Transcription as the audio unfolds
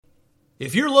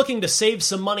If you're looking to save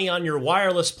some money on your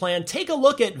wireless plan, take a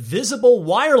look at Visible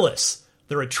Wireless.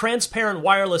 They're a transparent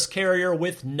wireless carrier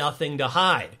with nothing to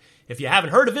hide. If you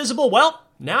haven't heard of Visible, well,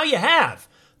 now you have.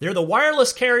 They're the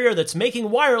wireless carrier that's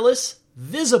making wireless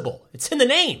visible. It's in the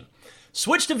name.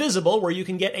 Switch to Visible, where you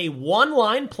can get a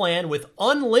one-line plan with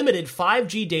unlimited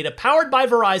 5G data powered by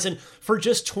Verizon for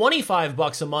just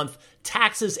 $25 a month,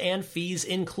 taxes and fees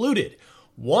included.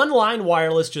 One-line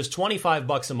wireless, just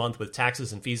 $25 a month with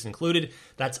taxes and fees included.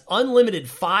 That's unlimited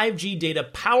 5G data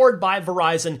powered by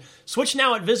Verizon. Switch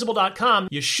now at Visible.com.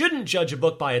 You shouldn't judge a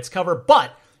book by its cover,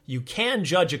 but you can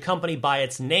judge a company by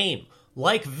its name,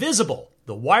 like Visible,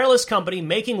 the wireless company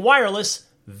making wireless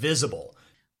visible.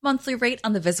 Monthly rate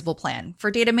on the Visible plan.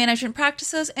 For data management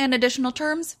practices and additional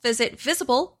terms, visit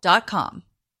Visible.com.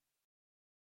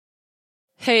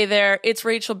 Hey there, it's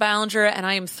Rachel Ballinger, and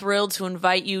I am thrilled to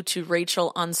invite you to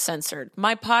Rachel Uncensored,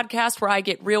 my podcast where I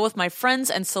get real with my friends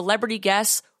and celebrity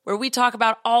guests, where we talk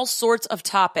about all sorts of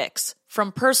topics.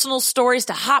 From personal stories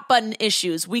to hot-button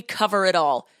issues, we cover it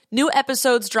all. New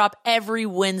episodes drop every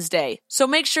Wednesday, so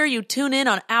make sure you tune in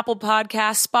on Apple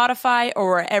Podcasts, Spotify,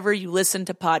 or wherever you listen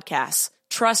to podcasts.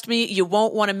 Trust me, you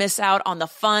won't want to miss out on the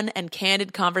fun and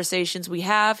candid conversations we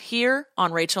have here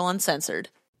on Rachel Uncensored.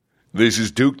 This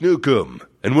is Duke Nukem,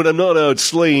 and when I'm not out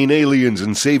slaying aliens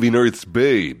and saving Earth's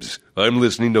babes, I'm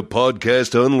listening to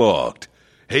Podcast Unlocked.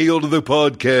 Hail to the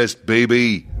podcast,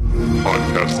 baby.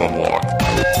 Podcast Unlocked.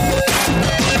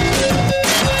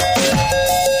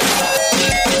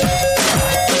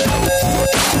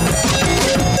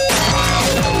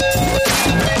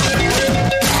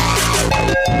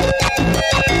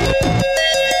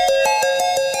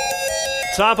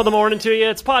 Top of the morning to you.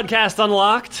 It's Podcast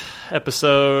Unlocked,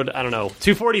 episode,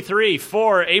 243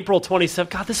 for April 27th.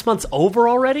 God, this month's over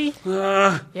already?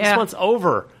 This month's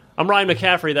over. I'm Ryan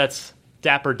McCaffrey. That's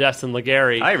Dapper Destin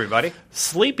Legary. Hi, everybody.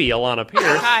 Sleepy Alana Pierce.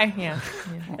 Hi, yeah.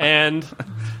 And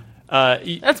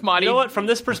that's Marty. You know what? From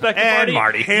this perspective, And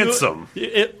Marty, handsome.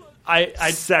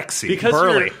 Sexy. Because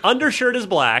burly. Your undershirt is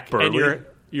black Burly. and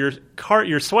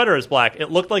your sweater is black. It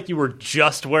looked like you were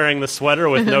just wearing the sweater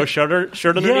with no shirt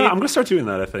underneath. Yeah, I'm going to start doing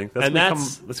that, I think. That's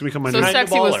going to become my so new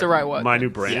sexy was the right word. My new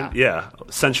brand. Yeah.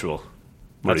 Sensual.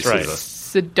 That's right.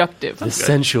 Seductive. The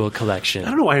sensual collection. I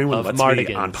don't know why anyone lets Mardigans.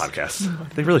 me on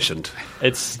podcasts. They really shouldn't.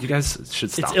 You guys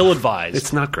should stop. It's ill-advised.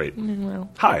 It's not great. Well.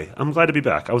 Hi, I'm glad to be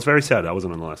back. I was very sad I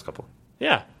wasn't on the last couple.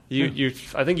 Yeah.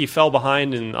 I think you fell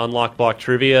behind in Unlock Block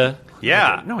Trivia.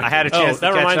 Yeah. No, I had a chance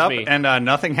to catch up, and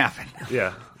nothing happened.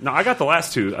 Yeah. No, I got the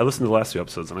last two. I listened to the last two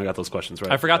episodes, and I got those questions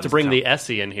right. I forgot to bring the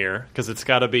Essie in here, because it's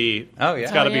got to be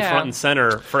It's got to be front and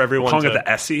center for everyone. Calling it the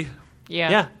Essie?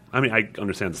 Yeah. I mean, I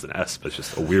understand it's an S, but it's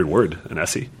just a weird word, an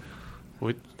Essie.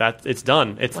 It's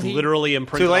done. It's literally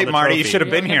imprinted. Too late, on the Marty. trophy. You should have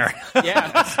been here.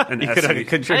 Yeah. An You could have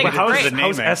contributed.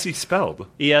 How's Essie spelled?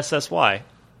 ESSY.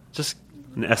 Just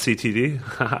an SCTD?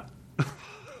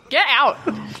 Get out.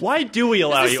 Why do we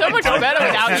allow This is you? so much better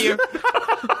without you.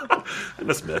 I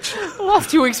miss Mitch. The last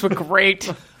 2 weeks were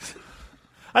great.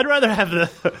 I'd rather have the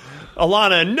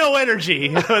Alana no energy,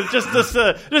 just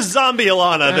zombie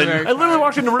Alana. Than I literally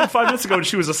walked in the room 5 minutes ago and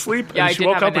she was asleep. Yeah, and I she did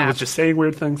woke have a up and nap. was just saying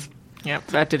weird things. Yep,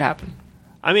 that did happen.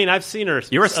 I mean, I've seen her.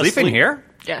 You were sleeping here?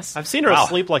 Yes. I've seen her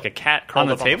asleep like a cat curled On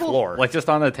the up table? on the floor. Like just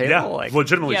on the table? Yeah, Like,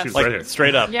 legitimately, Yes. she was Like, right here.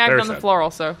 straight up. Yeah, I've Very done the sad. floor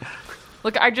also.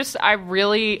 Look, I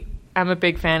really am a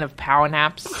big fan of power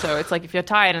naps. So it's like if you're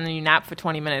tired and then you nap for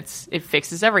 20 minutes, it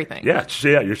fixes everything. Yeah,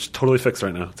 you're totally fixed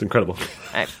right now. It's incredible.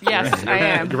 Yes, I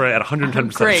am. You're right at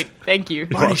 110%. Great, thank you.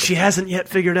 Marty, she hasn't yet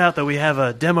figured out that we have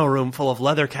a demo room full of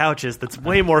leather couches that's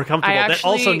way more comfortable. That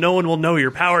also no one will know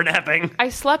you're power napping. I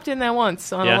slept in there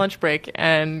once on a lunch break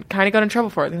and kind of got in trouble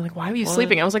for it. They're like, why were you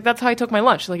sleeping? I was like, that's how I took my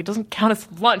lunch. Like, it doesn't count as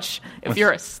lunch if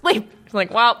you're asleep. I'm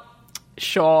like, well,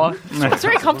 sure. It's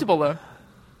very comfortable, though.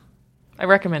 I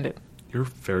recommend it. You're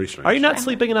very strange. Are you not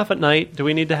sleeping enough at night? Do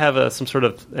we need to have some sort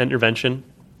of intervention?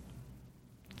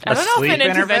 I don't know if sleep an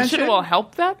intervention intervention? will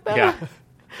help that better. Yeah.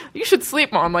 You should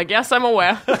sleep more. I'm like, yes, I'm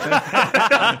aware.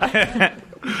 I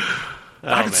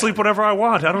can sleep whenever I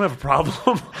want. I don't have a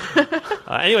problem.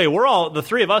 Anyway, the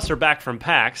three of us are back from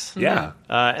PAX. Yeah.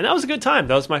 And that was a good time.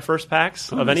 That was my first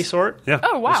PAX of any sort. Yeah.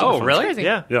 Oh, wow. Oh, really? Crazy.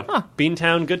 Yeah. Yeah.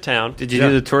 Beantown, good town. Did you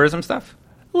do the tourism stuff?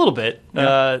 A little bit.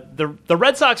 The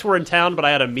Red Sox were in town, but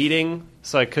I had a meeting,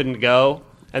 so I couldn't go.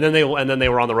 And then they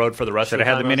were on the road for the rest Should of the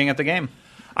have time. had the meeting at the game.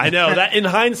 I know that in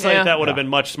hindsight Yeah. that would have been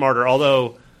much smarter.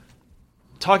 Although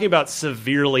talking about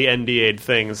severely NDA'd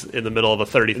things in the middle of a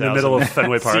 30,000 In the middle of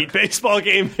Fenway Park. seat baseball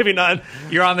game, maybe not.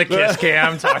 You're on the kiss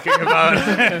cam talking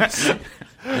about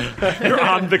You're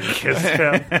on the kiss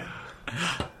cam.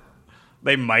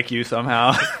 they mic you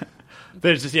somehow.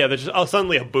 There's just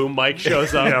suddenly a boom mic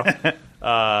shows up.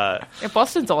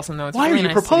 Boston's awesome though. It's Why really are you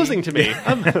nice proposing city.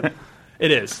 to me?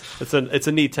 It is. It's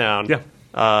a neat town. Yeah.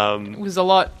 It was a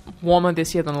lot warmer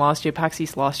this year than last year. PAX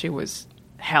East last year was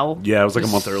hell. Yeah, it was like a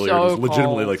month earlier. It was so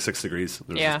legitimately cold. like 6 degrees.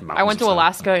 There was Yeah, just mountains I went to of snow.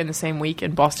 Alaska in the same week,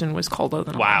 and Boston was colder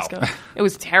than Wow. Alaska. It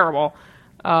was terrible.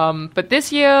 But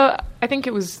this year, I think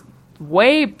it was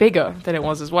way bigger than it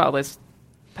was as well.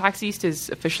 PAX East is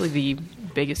officially the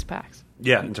biggest PAX.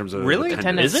 Yeah, in terms of Really?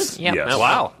 Attendance. Is it? Yeah. Yes. Oh,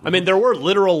 wow. I mean, there were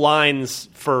literal lines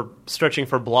for stretching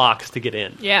for blocks to get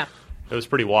in. Yeah. It was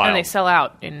pretty wild. And they sell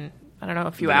out in, I don't know,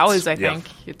 a few Minutes. hours, I Yeah. think.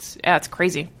 It's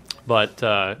crazy. But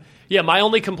my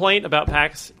only complaint about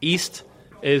PAX East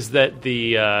is that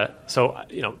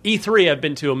E3 I've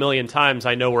been to a million times.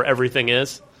 I know where everything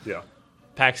is. Yeah.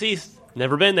 PAX East,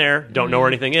 never been there. Don't know where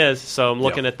anything is. So I'm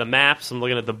looking at the maps. I'm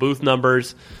looking at the booth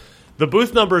numbers. The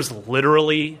booth numbers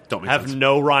literally Don't make have sense.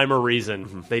 no rhyme or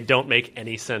reason. They don't make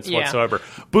any sense Yeah. whatsoever.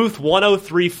 Booth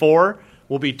 1034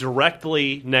 will be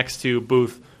directly next to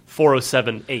booth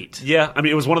 4078. Yeah, I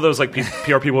mean, it was one of those like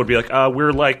PR people would be like,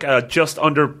 "We're like just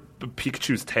under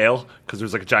Pikachu's tail because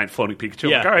there's like a giant floating Pikachu." I'm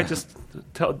Yeah. like, all right, just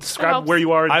describe helps. where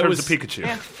you are in I terms was- of Pikachu.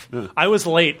 Yeah. I was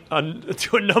late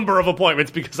to a number of appointments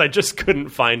because I just couldn't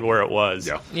find where it was.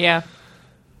 Yeah. Yeah.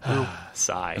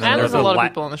 Sigh. And there's there's a a lot la- of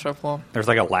people on the show floor. There's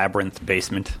like a labyrinth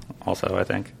basement, also, I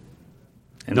think.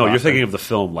 in No, you're Boston. thinking of the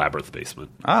film Labyrinth Basement,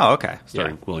 Oh, okay.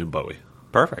 starring William Bowie.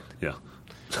 Perfect. Yeah.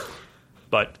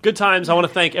 But good times. I want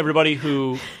to thank everybody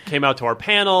who came out to our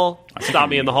panel, stopped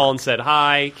me in the hall and said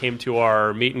hi, came to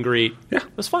our meet and greet. Yeah.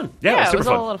 It was fun. Yeah, Yeah, it was it super was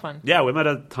fun. a lot of fun. Yeah, we met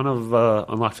a ton of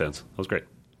Unlocked fans. That was great.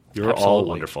 You were all Absolutely.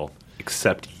 wonderful,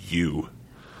 except you.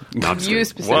 No, I'm just You kidding.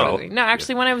 specifically. Whoa. No,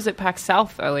 actually, when I was at PAX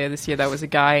South earlier this year, there was a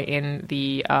guy in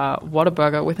the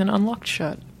Whataburger with an Unlocked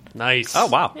shirt. Nice. Oh,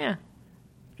 wow. Yeah.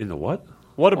 In the what?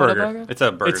 Whataburger. Whataburger? It's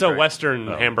a burger. It's a joint. Western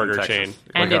Oh, hamburger in Texas. chain.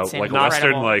 And like it's a, like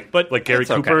incredible. Western, But like Gary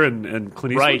it's okay. Cooper and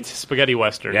Clint Eastwood. Right. Spaghetti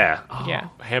Western. Yeah.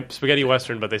 Yeah. Spaghetti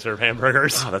Western, but they serve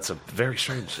hamburgers. Oh, that's a very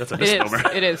strange. That's a It is.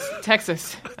 misnomer. It is.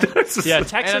 Texas. Yeah,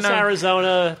 Texas, know.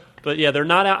 Arizona. But yeah, they're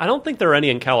not out. I don't think there are any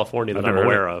in California that I've I'm never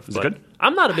heard aware of of. it. Is it but good?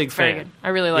 I'm not a big Very fan. good. I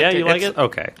really liked Yeah, it. you like It's it?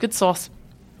 okay. Good sauce.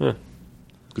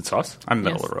 Good sauce. I'm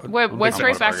middle Yes. of the road. We're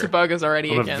straight back to burgers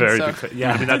already I'm a again. very so. big fan.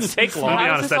 Yeah, I mean, that's take long. to be Why does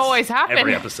honest, this that's always happen?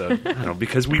 every episode. I don't know,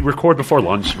 because we record before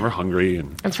lunch and we're hungry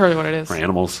and That's really what it is. we're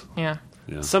animals. Yeah.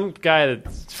 Some guy that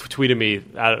tweeted me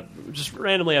just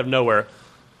randomly out of nowhere.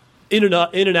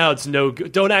 In-N-Out's no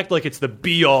good. Don't act like it's the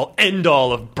be-all,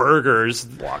 end-all of burgers.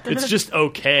 It's just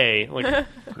okay. Like,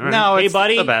 No, hey, it's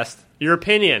buddy, the best. your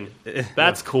opinion.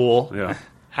 That's cool. Yeah.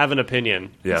 Have an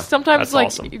opinion. Yeah. Sometimes, That's like,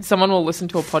 awesome. someone will listen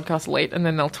to a podcast late and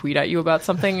then they'll tweet at you about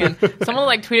something, and someone will,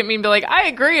 like, tweet at me and be like, I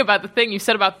agree about the thing you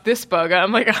said about this burger.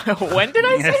 I'm like, when did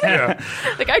I say that?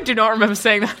 Like, I do not remember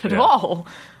saying that at all.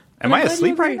 Am I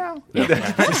asleep right now?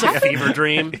 It's a fever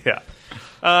dream. Yeah.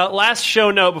 Last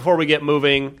show note before we get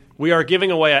moving. We are giving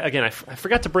away, again, I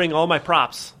forgot to bring all my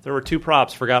props. There were 2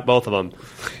 props, forgot both of them.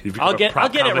 You've become I'll a get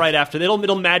prop it comic. right after.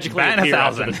 It'll magically Ban appear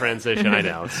after 1,000. the transition. I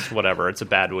know. It's whatever. It's a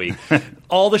bad week.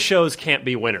 All the shows can't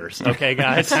be winners, okay,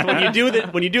 guys? When you do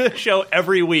the show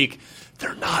every week,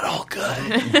 they're not all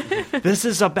good. This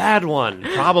is a bad one,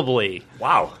 probably.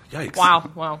 Wow. Yikes.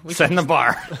 Wow. We Setting the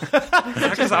bar.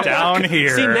 Down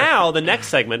here. See, now the next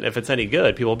segment, if it's any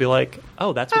good, people will be like,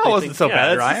 "Oh, that's what That they wasn't think." so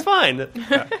Yeah, bad, it's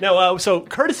fine. No, so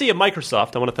courtesy of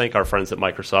Microsoft, I want to thank our friends at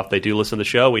Microsoft. They do listen to the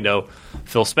show. We know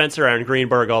Phil Spencer, Aaron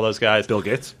Greenberg, all those guys. Bill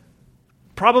Gates.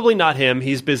 Probably not him.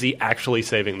 He's busy actually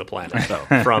saving the planet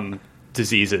from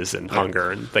diseases and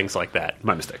hunger and things like that.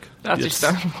 My mistake. That just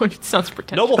sounds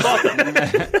pretentious. Noble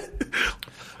thought.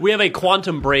 We have a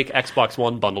Quantum Break Xbox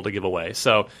One bundle to give away.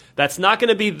 So that's not going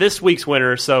to be this week's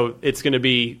winner. So it's going to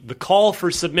be the call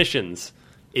for submissions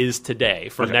is today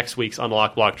for next week's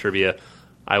Unlock Block Trivia.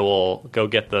 I will go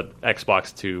get the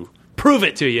Xbox to prove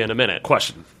it to you in a minute.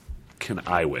 Question. Can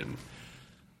I win?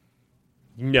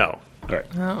 No. All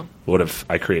right. What if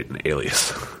I create an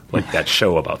alias? Like that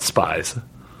show about spies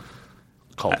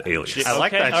called Alias. I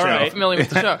like Okay, that all show. right. Familiar with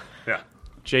the show. Yeah.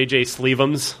 JJ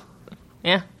Sleevums.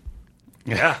 Yeah.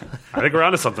 Yeah. I think we're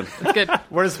onto something. It's good.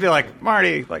 We're just be like,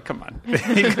 Marty, like, come on. You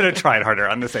could have tried harder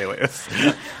on this alias.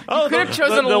 Oh, Could have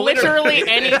chosen literally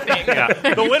anything.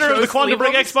 The winner of the chose Quantum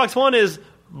Break Sleevums? Xbox One is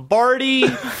Barty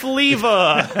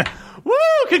Fleva. Woo!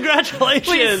 Congratulations!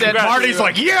 Please send Marty's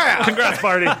like, yeah! Congrats,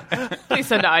 Marty. Please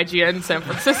send to IGN San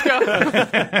Francisco.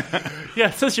 Yeah,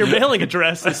 it says your mailing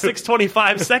address is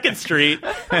 625 2nd Street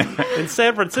in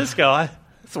San Francisco.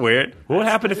 It's weird. What would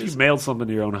happen if you mailed something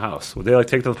to your own house? Would they like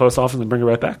take it to the post office and bring it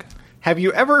right back? Have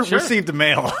you ever received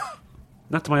mail?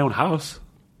 Not to my own house.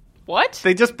 What?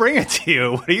 They just bring it to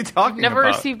you. What are you talking Never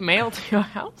about? received mail to your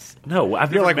house? No,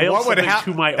 I've never like, mailed what would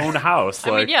something to my own house.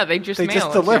 I mean, yeah, they just They mail just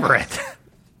it. deliver it.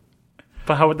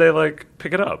 But how would they,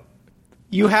 pick it up?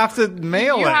 You have to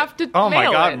mail You it. have to oh my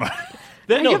mail God. it.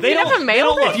 No, Have you never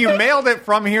mailed it? If you mailed it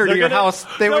from here to They're your gonna- house,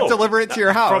 they would No. deliver it to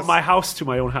your house. From my house to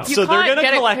my own house. So they're can't going to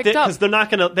get it collect it picked up. because they're not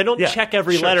going to. They don't Yeah. check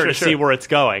every Sure, letter sure, to see sure. where it's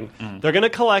going. They're going to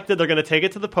collect it. They're going to take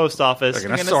it to the post office. They're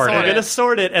going to gonna sort sort They're it. going to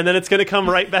sort it, and then it's going to come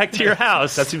right back to your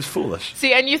house. That seems foolish.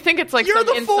 See, and you think it's like You're some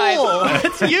the inside.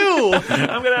 fool. It's you.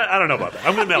 I don't know about that.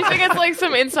 I'm going to mail You think it. it's like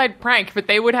some inside prank, but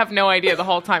they would have no idea the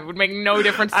whole time. It would make no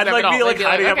difference to I'd them at all. be They'd be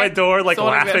hiding at okay, my door, sorting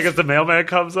laughing this. as the mailman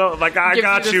comes up. Like, I Gives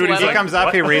got you you. this And he's He letter. like, comes up,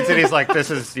 what? he reads it, he's like, this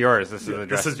is yours. This is the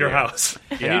address. This is your house.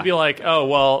 And you'd be like, oh,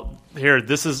 well, here,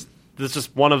 this is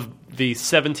just one of the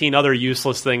 17 other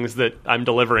useless things that I'm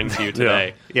delivering to you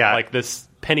today. Yeah. Like this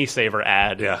penny saver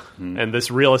ad. Yeah. And this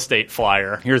real estate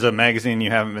flyer. Here's a magazine you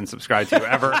haven't been subscribed to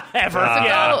ever. Ever. Girl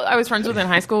I was friends with in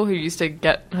high school who used to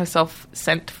get herself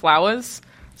sent flowers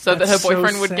so that her That's so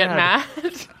boyfriend would get sad.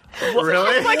 mad.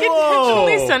 Really? Like Whoa.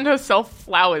 intentionally send herself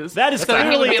flowers. That is so that he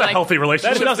would clearly be It's a like, healthy That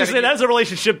relationship. is, I was gonna say, that is a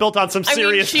relationship built on some I mean,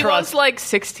 serious she trust. was like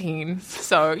 16,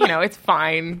 so it's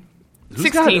fine. Who's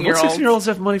got it? What 16-year-olds. 16-year-olds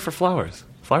have money for flowers?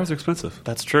 Flowers are expensive.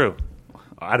 That's true.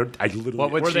 I literally.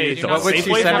 What would Were they she, not what would she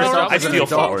Safeway send flowers? herself I as an steal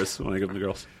adult? flowers when I give them to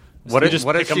girls. What You if, just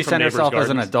what pick if them she from sent neighbors' herself as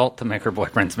an gardens. adult to make her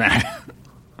boyfriends mad?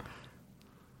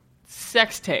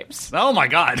 Sex tapes Oh my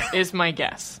God. is my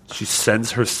guess. She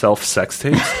sends herself sex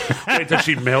tapes. Wait, did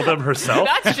she mail them herself?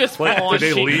 That's just Like, porn.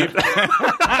 did they leave?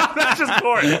 That's just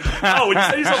porn. Oh, when you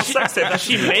send yourself a sex tape, Does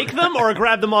she make them or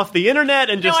grab them off the internet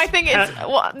and No, just? I think it's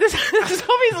this is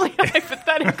obviously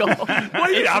hypothetical. What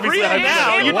do you It's obviously real have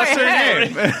now. in You- my what's her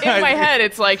head, name? in my head,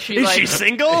 it's like she Is like she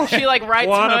single? she like writes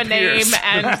Juana her name Pierce.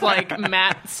 and like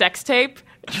Matt sex tape.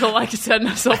 She'll like send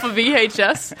herself a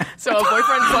VHS. So her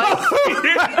boyfriend's like,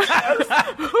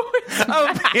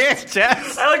 Oh,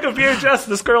 VHS. I like a VHS.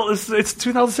 This girl it's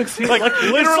 2016. Like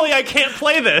literally, I can't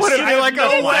play this. What, I like no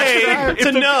a way flashback?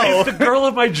 to know. If the girl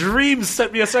of my dreams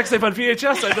sent me a sex tape on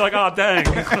VHS, I'd be like, oh, dang.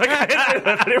 Like, I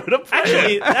didn't want to play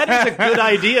Actually, it. that is a good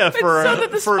idea for so that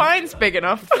the for spine's big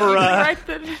enough for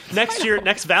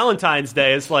next Valentine's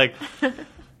Day. It's like,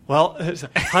 well,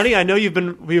 honey, I know we've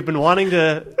been wanting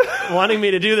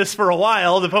me to do this for a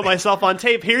while to put myself on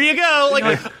tape. Here you go.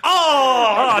 Like,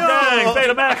 Oh, dang.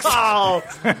 Betamax. oh,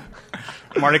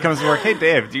 Marty comes to work. Hey,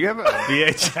 Dave, do you have a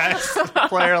VHS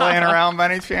player laying around by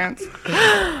any chance? Google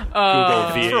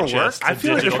VHS. I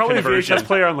feel like there's probably a VHS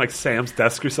player on like Sam's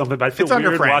desk or something, but I feel It's under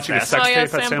weird Frank's watching a desk. sex Oh, yeah, tape at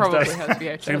Sam Sam's probably desk. has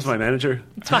VHS. Sam's my manager.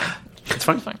 It's fine. It's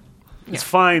fine. It's fine. It's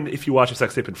fine if you watch a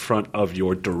sex tape in front of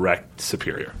your direct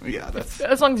superior. Yeah, that's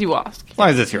As long as you ask. as long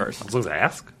as it's yours. As long as I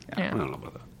ask. Yeah. I don't know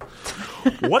about that.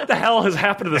 What the hell has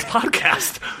happened to this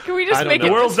podcast? Can we just don't make know. it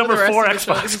The world's just for number the 4 rest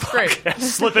of the show? Xbox This is great. podcast.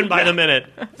 slipping by the minute.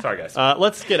 Sorry, guys.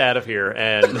 Let's get out of here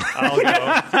and I'll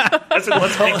go.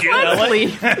 Let's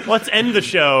begin. Let's end the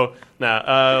show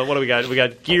now. What do we got? We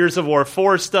got Gears of War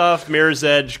 4 stuff, Mirror's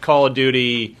Edge, Call of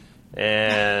Duty,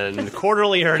 and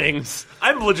quarterly earnings.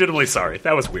 I'm legitimately sorry.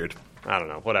 That was weird. I don't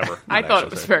know. Whatever. I thought it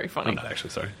was very funny. I'm not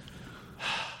actually sorry.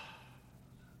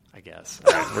 I guess.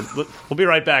 All right, we'll be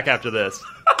right back after this.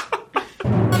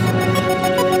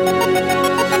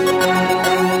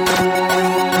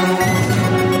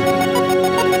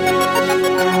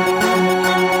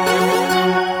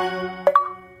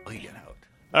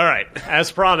 All right.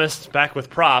 As promised, back with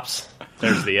props.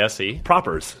 There's the SE.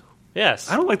 Propers. Yes.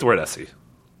 I don't like the word SE.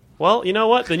 Well, you know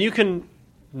what? Then you can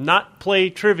not play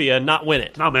trivia and not win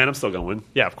it. No, man, I'm still going to win.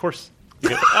 Yeah, of course.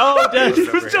 Oh,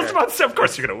 It was just about to say, of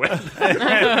course you're going to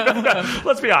win.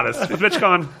 Let's be honest. With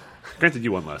MitchCon, granted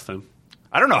you won last time.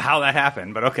 I don't know how that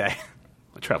happened, but okay.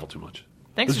 I travel too much.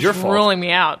 Thanks This for is your fault. ruling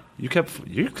me out. You could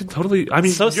totally. I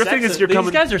mean, so your thing is sexist. you're coming.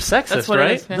 These guys are sexist, That's what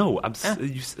right? it is. Yeah. No, I'm.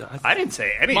 I didn't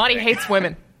say anything. Monty hates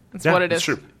women. That's Yeah, what it it's is.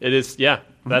 true. It is, yeah.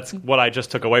 That's what I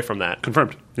just took away from that.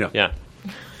 Confirmed. Yeah. Yeah.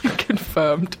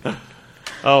 Confirmed.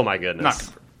 Oh, my goodness. Not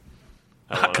confirmed.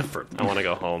 Not confirmed. I want to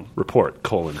go home. Report: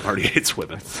 Marty hates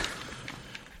women.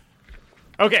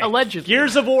 Okay. Allegedly.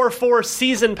 Gears of War 4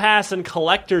 Season Pass and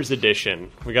Collector's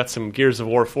Edition. We got some Gears of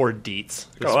War 4 deets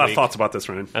Got this a lot of week thoughts about this,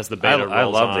 Ryan. as the beta I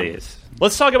rolls love on. these.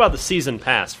 Let's talk about the Season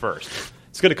Pass first.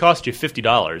 It's going to cost you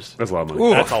 $50. That's a lot of money. Ooh.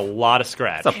 That's a lot of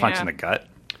scratch. It's a punch Yeah. in the gut.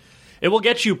 It will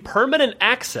get you permanent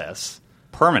access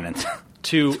Permanent.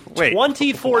 to Wait,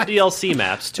 24 DLC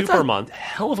maps, 2 per month,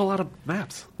 Hell of a lot of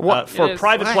maps. for It is.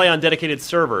 private Why? play on dedicated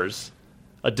servers.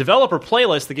 A developer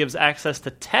playlist that gives access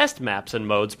to test maps and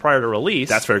modes prior to release.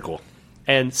 That's very cool.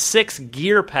 and 6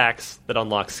 gear packs that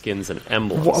unlock skins and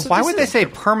emblems. Why would they say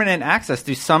permanent access?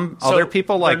 Do some other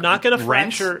people like they're not going to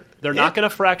rent? fracture? They're not going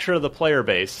to fracture the player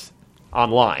base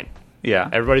online. Yeah,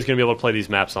 Everybody's going to be able to play these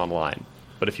maps online.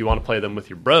 But if you want to play them with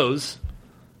your bros,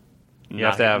 you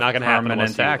have to have not going to happen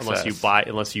permanent access.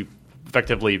 unless you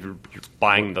effectively you're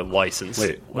buying the license.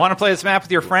 Wait, Want to play this map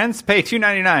with your friends? Pay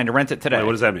 $2.99 to rent it today. wait,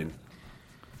 what does that mean?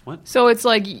 So it's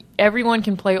like everyone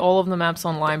can play all of the maps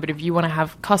online, but if you want to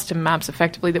have custom maps,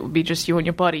 effectively, that would be just you and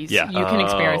your buddies. Yeah. You can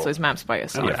experience those maps by I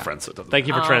yourself. don't have friends, so it doesn't Thank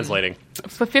you for translating.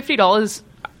 For $50,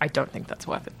 I don't think that's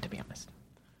worth it, to be honest.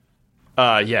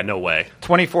 Yeah, no way.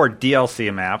 24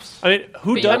 DLC maps, I mean,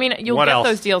 You'll what get else?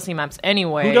 those DLC maps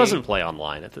anyway. Who doesn't play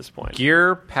online at this point?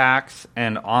 gear packs,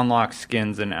 and unlock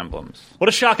skins and emblems. What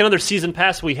a shock! Another season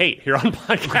pass we hate here on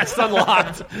Podcast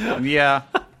Unlocked. Yeah,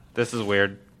 this is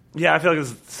weird. Yeah, I feel like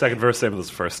it's the second verse, same as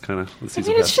the first, kind of. I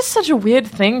mean, it's just such a weird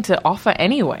thing to offer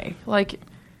anyway. Like,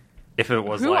 If it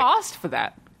was who like, asked for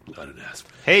that? I didn't ask.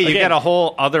 hey, you Again, get a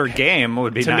whole other game,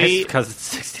 would be to nice me, because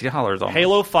it's $60 almost.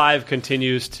 Halo 5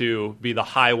 continues to be the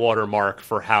high water mark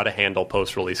for how to handle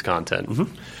post-release content.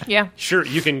 Yeah. Sure,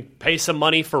 you can pay some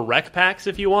money for rec packs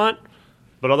if you want,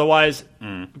 but otherwise,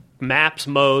 maps,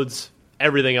 modes,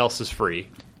 everything else is free.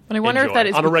 But I wonder if Enjoy that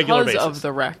is on a regular because basis. of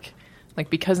the rec. Like,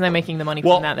 because they're making the money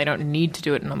Well- from that, they don't need to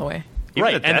do it another way. Even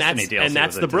Right, the and Destiny DLC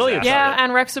that's was a the brilliance disaster. of it. Yeah,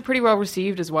 and recs are pretty well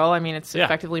received as well. I mean, it's Yeah.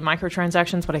 effectively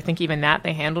microtransactions, but I think even that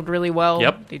they handled really well.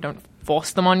 Yep. They don't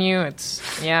force them on you.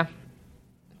 Yeah.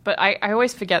 But I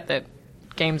always forget that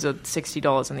games are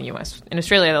 $60 in the US. In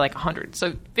Australia, they're like $100.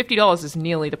 So $50 is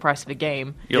nearly the price of a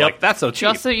game. You're like, that's so cheap.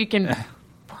 Just so you can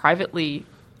privately...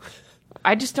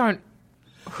 I just don't...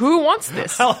 Who wants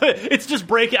this? It's just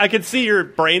breaking. I can see your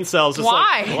brain cells. Just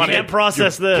Why? Like, I can't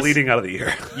process this. Bleeding out of the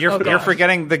ear. You're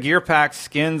forgetting the gear packs,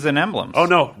 skins, and emblems. Oh,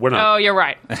 no, we're not. Oh, you're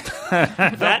right.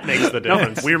 That makes the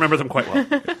difference. We remember them quite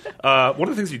well. One of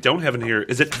the things you don't have in here,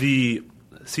 is it the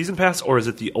Season Pass or is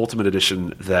it the Ultimate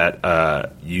Edition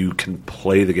that you can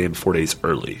play the game 4 days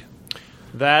early?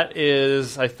 That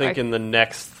is, I think, in the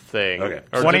next thing. Okay.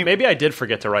 Or maybe I did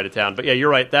forget to write it down. But yeah, you're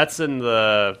right. That's in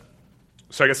the...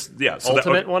 So I guess, yeah. So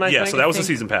Ultimate one, I yeah, think, so that I was the think.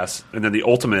 Season Pass. And then the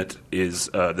Ultimate is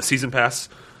the Season Pass.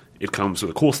 It comes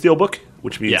with a cool steelbook,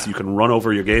 which means Yeah. you can run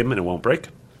over your game and it won't break.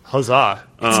 Huzzah.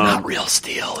 It's not real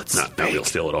steel. It's Not real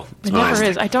steel at all. It never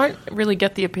is. I don't really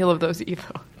get the appeal of those either.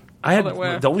 I had, that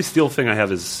were- the only steel thing I have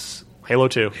is Halo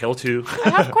 2. Halo 2. I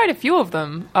have quite a few of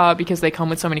them because they come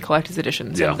with so many collector's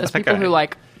editions. Yeah. And there's I think people I- who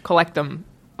like collect them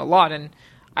a lot, and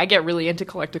I get really into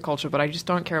collector culture, but I just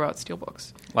don't care about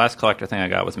steelbooks. Last collector thing I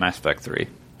got was Mass Effect 3,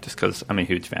 just because I'm a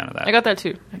huge fan of that. I got that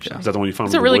too, actually. Is that the one you found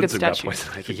It's in a the really woods good and got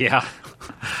statue. poisoned? Yeah.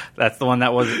 That's the one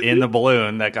that was in the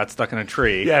balloon that got stuck in a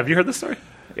tree. Yeah, have you heard this story?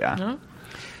 Yeah. No?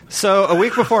 So a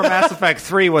week before Mass Effect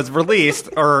 3 was released,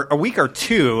 or a week or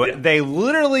two, they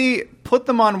literally put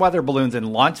them on weather balloons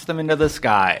and launched them into the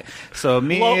sky. So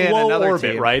me and Low another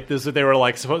orbit, team, right? This is they were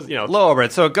like supposed, low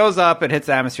orbit. So it goes up, it hits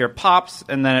the atmosphere, pops,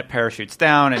 and then it parachutes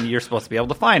down, and you're supposed to be able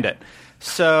to find it.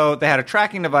 So they had a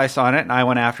tracking device on it, and I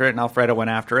went after it, and Alfredo went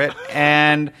after it,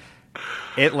 and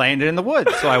it landed in the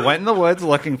woods. So I went in the woods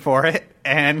looking for it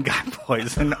and got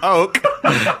poison oak.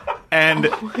 And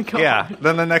yeah,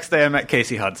 then the next day I met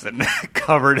Casey Hudson,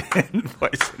 covered in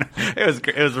poison.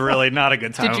 It was really not a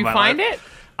good time. Did of you my find life. it?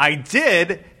 I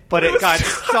did, but it got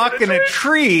stuck in a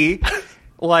tree,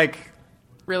 like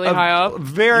Really high up?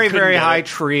 very, couldn't very get high it.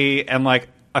 tree, and like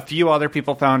a few other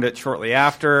people found it shortly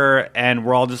after, and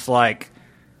we're all just like,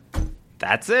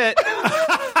 "That's it."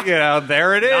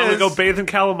 There it is. I'm going to go bathe in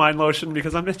calamine lotion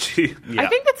because I'm itchy. Yeah. I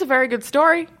think that's a very good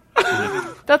story.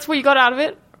 That's what you got out of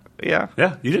it. Yeah.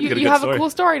 Yeah, you did get a You good have story. a cool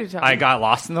story to tell. I got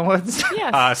lost in the woods.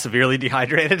 Yes. Severely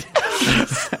dehydrated.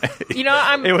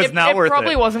 It was not worth it.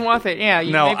 Probably wasn't worth it. Yeah.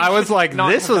 No, maybe I was should like, not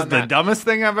this have was done the that. dumbest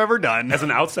thing I've ever done. As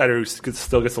an outsider who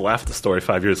still gets to laugh at the story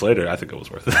 5 years later, I think it was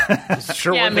worth it. It's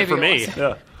sure Yeah, worth it maybe for it me. was.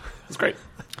 Yeah, it's great.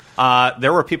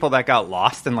 There were people that got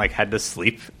lost and like had to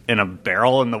sleep in a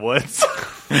barrel in the woods.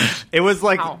 It was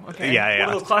like, Wow, okay. yeah, One yeah.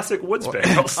 of those classic woods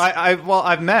barrels.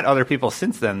 I've met other people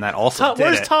since then that also did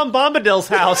Where's it. Tom Bombadil's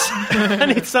house? I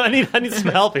need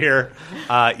some help here.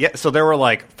 Yeah, so there were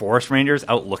like forest rangers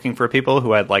out looking for people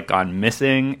who had like gone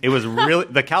missing. It was really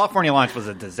the California launch was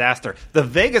a disaster. The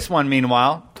Vegas one,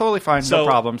 meanwhile, totally fine, So no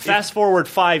problems. fast forward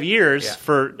 5 years Yeah.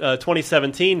 for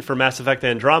 2017 for Mass Effect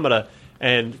Andromeda,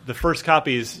 and the first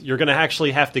copies, you're going to actually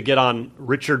have to get on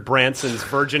Richard Branson's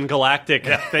Virgin Galactic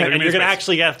thing, and you're going to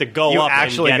actually have to go you up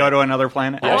actually and go get to it. another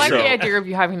planet. I like Also- the idea of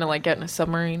you having to like get in a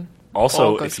submarine.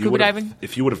 Also, Or go if you scuba would diving.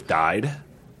 have died,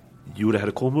 you would have had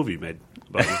a cool movie made.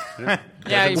 But, yeah.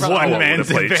 Yeah, you probably One would've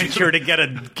man's played adventure to get a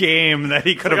game that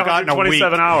he could have gotten a week.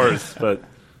 27 hours,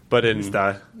 But in he's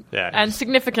died. yeah, and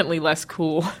significantly less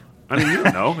cool. I mean, you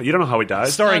don't know. You don't know how he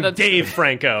dies. starring No, that's- Dave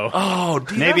Franco. Oh,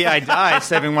 Maybe I die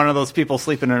saving one of those people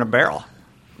sleeping in a barrel.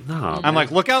 no. I'm like,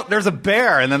 look out, there's a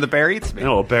bear, and then the bear eats me.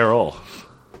 No, a barrel.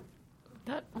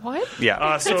 What?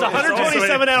 Yeah. So It's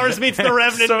 127 hours meets The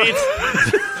Revenant So-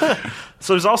 meets.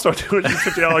 So there's also a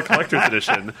 $250 collector's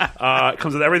edition. It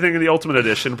comes with everything in the Ultimate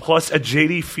Edition, plus a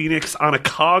JD Phoenix on a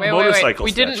cog Wait. motorcycle.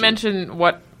 We didn't statue. mention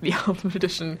what the Ultimate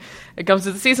Edition. It comes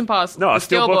with the season pass. No, the a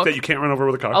steel book book, that you can't run over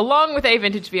with a car. along with a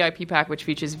vintage VIP pack, which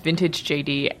features vintage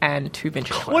JD and 2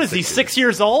 vintage. What is he? 6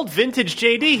 years old? Vintage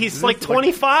JD. He's like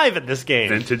 25 in this game.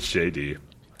 Vintage JD.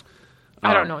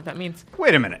 I don't know what that means.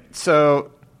 Wait a minute. So,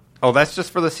 that's just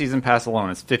for the season pass alone.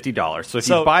 It's $50. So if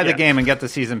So, you buy the yeah. game and get the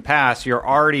season pass, you're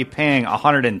already paying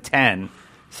 $110.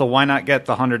 So why not get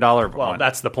the $100 Well, one?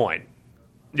 that's the point.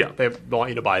 Yeah. They want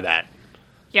you to buy that.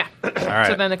 Yeah. right.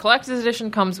 So then the collector's edition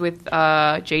comes with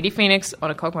JD Phoenix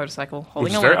on a Coke motorcycle holding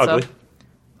Which is a very Lancer. ugly.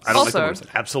 I don't like the Also-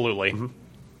 motorcycle. Absolutely.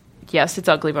 Yes, it's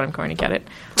ugly, but I'm going to get it.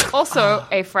 Also,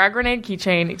 a frag grenade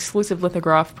keychain, exclusive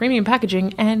lithograph, premium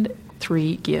packaging, and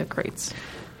 3 gear crates.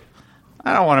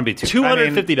 I don't want to be too.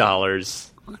 $250.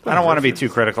 I don't want to be too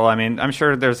critical. I mean, I'm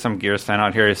sure there's some Gears fan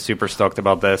out here who's super stoked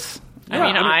about this. I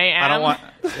mean, I am. I don't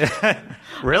want.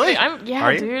 Really?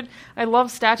 Are you? Dude. I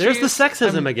love statues. There's the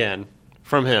sexism again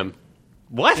from him.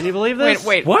 What? Can you believe this?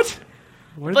 Wait. What?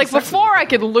 Like, before I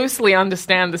could loosely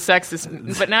understand the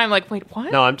sexism, but now I'm like, wait,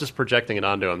 what? No, I'm just projecting it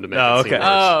onto him to make Oh, it seem okay.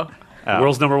 worse.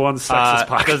 World's number one sexist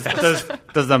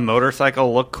podcast. Does the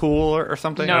motorcycle look cool or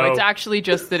something? No, it's actually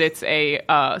just that it's a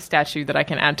statue that I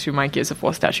can add to my Gears of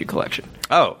War statue collection.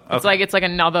 Oh, okay. It's like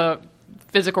another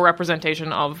physical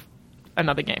representation of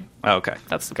another game. Oh, okay.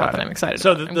 That's the part that I'm excited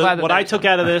So about. I'm glad that what I that's took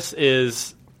on. out of this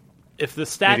is if the get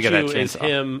statue that is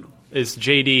chainsaw. is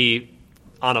JD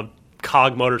on a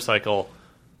cog motorcycle,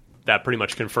 that pretty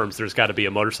much confirms there's got to be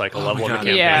a motorcycle level in the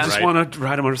campaign, Yeah. I just right? want to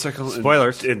ride a motorcycle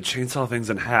Spoilers. and chainsaw things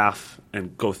in half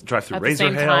and go drive through At the Razor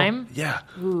same Hail. time? Yeah.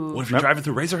 What if you're driving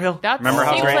through Razor Hail? That Remember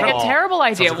how seems great- like a terrible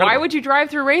idea. incredible. Why would you drive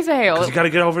through Razor Hail? Because you got to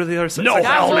get over to the other side. No, It's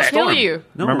like That hell, will man. kill you.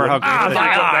 No, Remember how not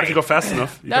good- if you go fast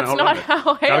enough. You That's can not outrun it.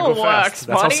 how Gotta hail go fast. works,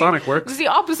 That's buddy. how Sonic works. It's the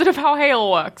opposite of how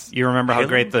hail works. You remember how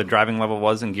great the driving level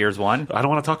was in Gears 1? I don't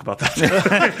want to talk about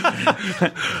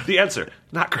that. The answer,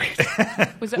 not great.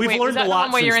 Was that, We've was learned that a the lot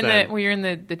one where you're in since then. the where you're in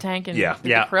the tank and Yeah. the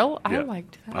Yeah. krill? I Yeah.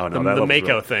 liked that. Oh, no, The that was Mako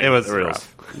real. thing. It was Real,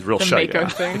 rough. real The shy Mako guy.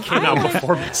 thing. Came out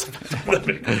before this.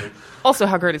 Also,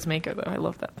 how great is Mako though? I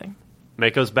love that thing.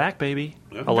 Mako's back, baby.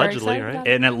 Very Allegedly, excited right? about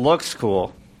And it looks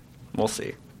cool. We'll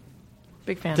see.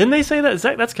 Big fan. Didn't they say that?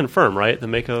 That's confirmed, right? The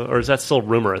Mako, or is that still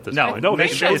rumor at this No, point? No, They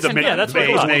they showed showed the some- Mako. yeah, that's what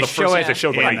Mako it was was. one of the They first show things it they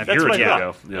showed in like the a year or trailer. two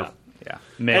ago. Yeah. Yeah.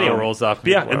 Mako rolls off.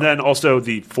 Yeah, and then also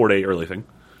the 4-day early thing.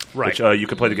 Right. Which you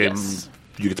could play the game. Yes.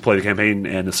 You get to play the campaign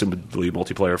and assumedly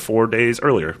multiplayer 4 days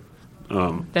earlier.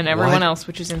 Than everyone else,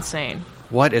 which is insane.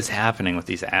 What is happening with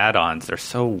these add-ons? They're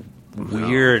so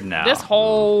weird now. This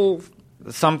whole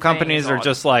Some companies is are odd.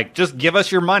 just like, just give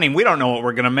us your money. We don't know what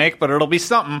we're going to make, but it'll be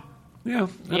something. Yeah. I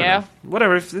don't Yeah. know.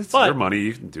 Whatever. If it's But- your money,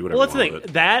 you can do whatever Well, that's the you want thing.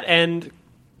 with it. That and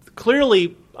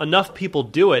clearly enough people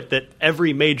do it that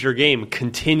every major game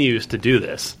continues to do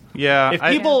this. Yeah. If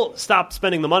people stopped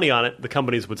spending the money on it, the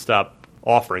companies would stop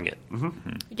offering it.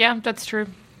 yeah, that's true.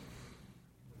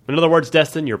 In other words,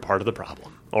 Destin, you're part of the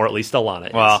problem, or at least Alana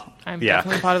is. well, I'm yeah.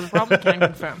 definitely part of the problem. Can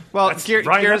confirm. Well,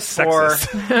 Ryan, Gears that's 4,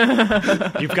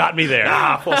 sexist. You've got me there.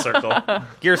 Full circle.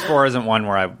 Gears 4 isn't one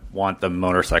where I want the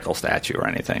motorcycle statue or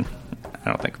anything. I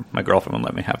don't think my girlfriend would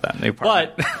let me have that in the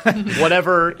apartment. But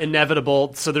whatever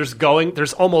inevitable, so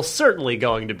there's almost certainly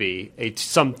going to be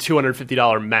some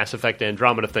 $250 Mass Effect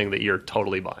Andromeda thing that you're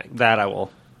totally buying. That I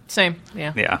will. Same.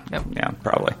 Yeah. Yeah. Yep. Yeah,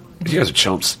 probably. You guys are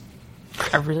chumps.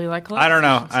 I really like. I don't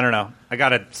know. I got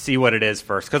to see what it is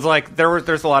first. Because, like,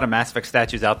 there's a lot of Mass Effect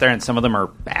statues out there, and some of them are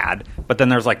bad. But then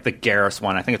there's, like, the Garrus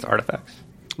one. I think it's Artifacts.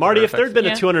 Marty, if there'd been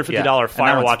Yeah. a $250 Yeah. And that one's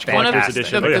Firewatch One of Collector's the-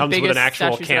 Edition the that comes with biggest an actual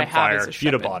statues that I have campfire, is a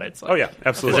you'd have Shepard. bought it. It's like- Oh, yeah. Is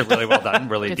Absolutely. it really well done?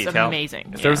 Really It's detailed?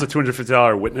 amazing. If there was a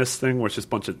 $250 witness thing where it's just a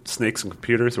bunch of snakes and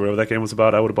computers or whatever that game was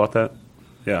about, I would have bought that.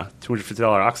 Yeah, $250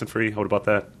 Oxenfree, I would have bought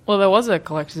that. Well, there was a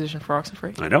collector's edition for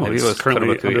Oxenfree. I know, Maybe it's it was currently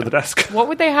Kotobukiya. under the desk. What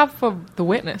would they have for The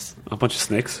Witness? A bunch of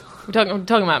snakes. We're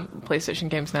talking about PlayStation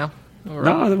games now. Or-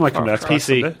 No, they might come back to or-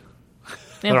 PC. someday.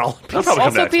 Yeah. They're all They'll probably come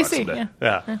Also to Xbox PC. someday. Yeah.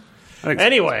 Yeah. I think so.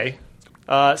 Anyway,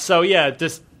 so yeah,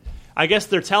 just I guess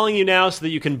they're telling you now so that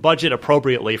you can budget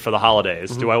appropriately for the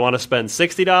holidays. Do I want to spend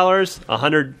 $60,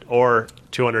 $100, or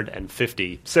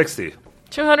 $250? 60.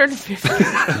 250.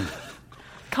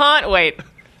 Can't wait.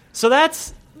 So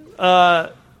that's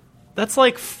That's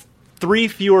like 3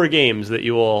 fewer games that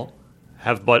you will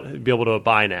have be able to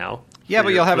buy now. Yeah, but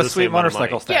you'll have for a the sweet same amount of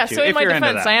motorcycle money. statue. Yeah, so in if my you're into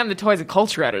defense, that. I am the toys and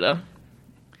culture editor.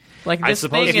 Like, I this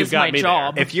suppose thing you've is got my me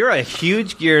job. there. If you're a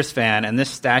huge Gears fan and this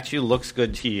statue looks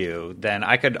good to you, then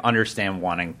I could understand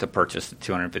wanting to purchase the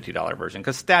 $250 version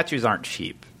because statues aren't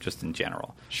cheap, just in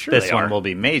general. Sure this they one are. will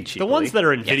be made cheaply. The ones that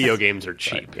are in video games are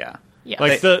cheap. But, yeah. Yeah.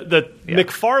 Like the Yeah.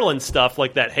 McFarlane stuff,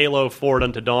 like that Halo Forward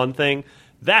Unto Dawn thing,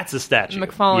 that's a statue.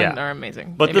 McFarlane Yeah. are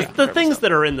amazing. But They the make incredible things stuff.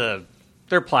 that are in the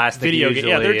They're plastic Video game-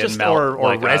 usually. yeah, they're and just- melt or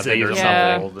like, resin they or use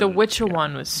Yeah, mold the and- Witcher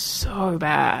one was so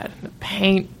bad. The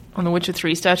paint on the Witcher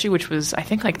 3 statue, which was, I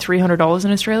think, like $300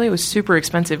 in Australia, was super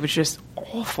expensive. It was just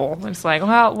awful. It's like,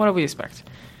 well, what do we expect?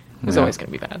 It was always going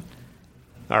to be bad.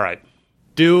 All right,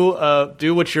 do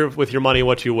with your money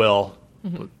what you will.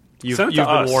 You've Send it been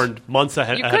to us. warned months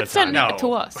ahead. You ahead could of send time. it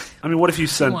to us. I mean, what if you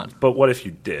sent? want? But what if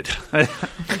you did? Then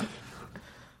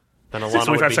Alana would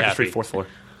 25 be Second happy. Street, 4th floor.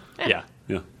 Yeah,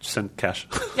 Yeah, just send cash.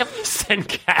 Yep. send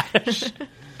cash.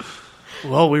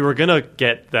 Well, we were gonna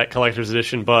get that collector's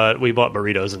edition, but we bought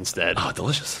burritos instead. Oh,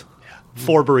 delicious.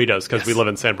 4 burritos because we Yes. live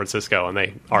in San Francisco and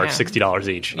they are Yeah. $60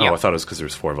 each. Oh, I thought it was because there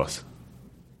was 4 of us.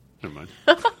 Never mind.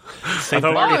 Same I thought, thing.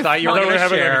 already thought you were I thought we going were to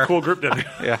having share. like a cool group dinner.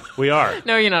 Yeah. We are.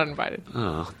 No, you're not invited.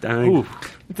 Oh, dang.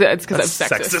 It's because I'm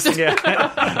sexist.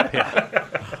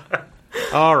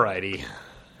 Alrighty.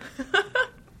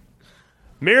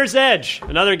 Mirror's Edge,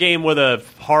 another game with a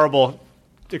horrible,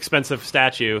 expensive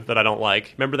statue that I don't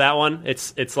like. Remember that one?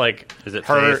 It's like Is it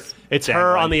her? Faith It's her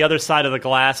dangling? on the other side of the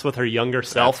glass with her younger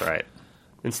self. That's right.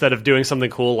 Instead of doing something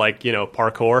cool like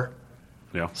parkour.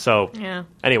 Yeah. So Yeah.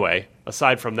 anyway,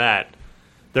 aside from that,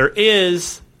 there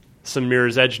is some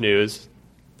Mirror's Edge news.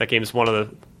 That game's one of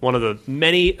the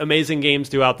many amazing games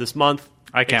due out this month.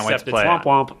 I can't wait except to play it's- it.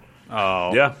 Womp womp.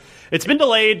 Oh. Yeah. It's been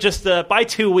delayed just by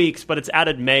 2 weeks, but it's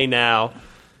added May now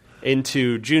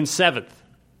into June 7th.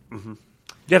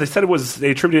 Yeah, they said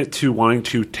they attributed it to wanting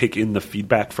to take in the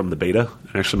feedback from the beta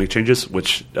and actually make changes,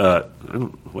 which, I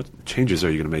don't what changes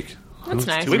are you going to make? That's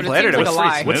nice, We but it played seems it. like a was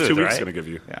lie. What's 2 Smooth, weeks right? going to give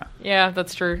you? Yeah. Yeah,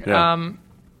 that's true. Yeah.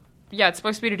 Yeah, it's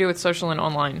supposed to be to do with social and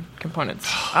online components.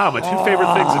 Ah, my 2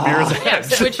 favorite things in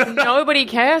Mirror's Edge. Which nobody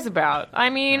cares about. I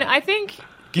mean, I think...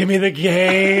 Give me the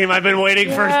game. I've been waiting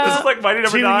for Yeah. This is like Mighty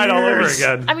Never 2 Died all over years.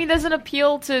 again. I mean, there's an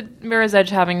appeal to Mirror's Edge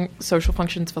having social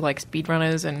functions for, like,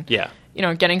 speedrunners and, Yeah.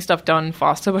 getting stuff done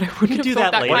faster, but I wouldn't have do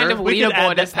thought that that later. kind of We could add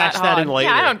leaderboard that- is that patch that in hard. later.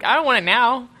 Yeah, I don't want it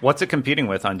now. What's it competing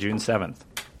with on June 7th?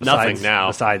 Nothing now.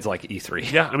 Besides, like,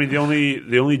 E3. Yeah, I mean the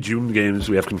only June games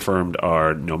we have confirmed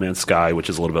are No Man's Sky, which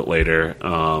is a little bit later.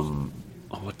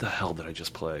 What the hell did I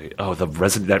just play? Oh, that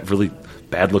really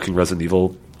bad looking Resident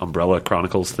Evil Umbrella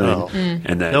Chronicles thing,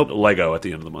 and then Nope. Lego at the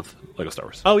end of the month. Lego Star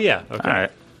Wars. Oh yeah. Okay. All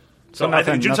right. So I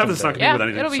think June 7th is not going to Yeah, be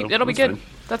with anything. it'll be so it'll be that's good. fine.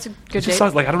 That's a good It date. just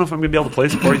sounds like I don't know if I'm going to be able to play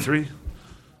Support 3. I'm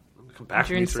going to come back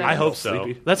June from E3. 7th. I hope so.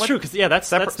 Sleepy. That's true because that's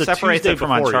the separates Tuesday it from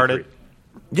before Uncharted. E3.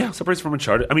 Yeah, separates from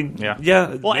Uncharted. I mean,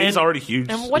 Yeah. Well, May's and- already huge.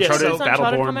 And what Yeah, does so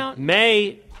Uncharted Battleborn. come out?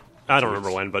 May, I don't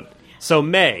remember when, but so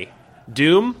May,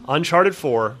 Doom, Uncharted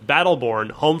 4,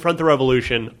 Battleborn, Homefront: The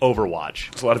Revolution, Overwatch.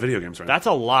 It's a lot of video games right now. That's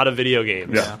a lot of video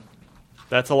games. Yeah.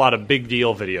 That's a lot of big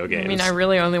deal video games. I mean, I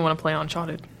really only want to play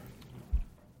Uncharted.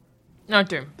 No,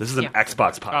 Doom. This is an Yeah.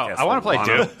 Xbox podcast. I want to play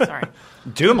Lana. Doom. Sorry.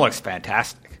 Doom looks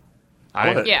fantastic.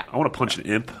 I want Yeah. to punch an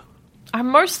imp. I'm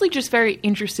mostly just very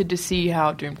interested to see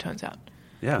how Doom turns out.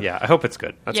 Yeah, I hope it's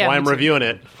good. That's Yeah, why me I'm too. reviewing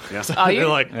it. Yeah. Are you? They're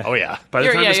like, oh yeah, By the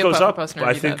You're- time yeah, this you're goes the up, person to I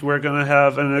review think that. we're going to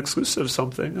have an exclusive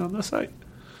something on the site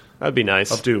that'd be nice.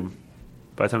 of Doom.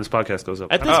 By the time this podcast goes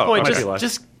up. At this I point, might be live.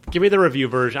 just give me the review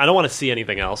version. I don't want to see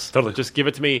anything else. Totally. Just give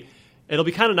it to me. It'll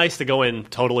be kind of nice to go in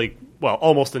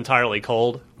almost entirely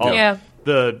cold. Yeah.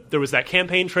 There was that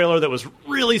campaign trailer that was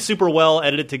really super well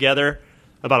edited together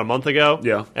about a month ago.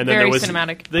 Yeah. And then Very there was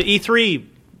cinematic. the E3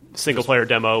 single player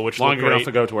demo, which long looked enough great.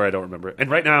 ago to where I don't remember it. And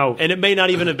right now, And it may not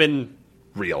even have been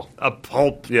real. a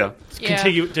whole Yeah.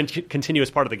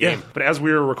 continuous part of the Yeah, game. but as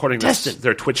we were recording this, Destin.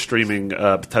 they're Twitch streaming.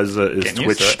 Bethesda is Getting used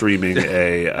Twitch to it. streaming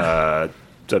a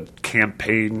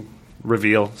campaign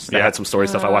reveal. They Yeah. had some story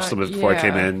stuff. I watched some of it before I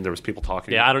came yeah. in. There was people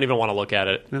talking. Yeah, I don't even want to look at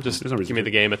it. Just there's no reason give me to.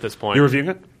 the game at this point. You reviewing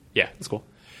it? Yeah. That's cool.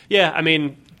 Yeah, I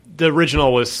mean, the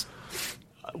original was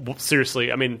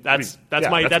seriously. I mean, that's yeah,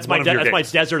 my that's that's one my of your that's my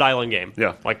games. desert island game.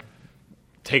 Yeah. like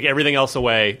take everything else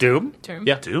away. Doom? Doom.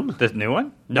 Yeah, Doom? The new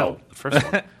one? no, The first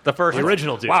one. The first the one.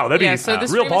 original Doom. Wow, that'd Yeah, be so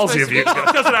this real stream is ballsy of you.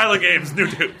 supposed Desert Island Games, new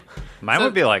Doom. Mine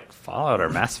would be like Fallout or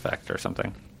Mass Effect or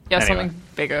something. Yeah, Anyway. something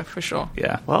bigger for sure.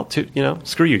 Yeah. Well,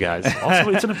 screw you guys. Also,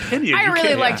 it's an opinion. I You really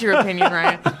can't- liked your opinion,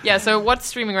 Ryan. Yeah, so what's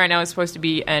streaming right now is supposed to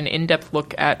be an in-depth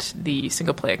look at the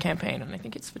single-player campaign, and I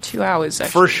think it's for 2 hours,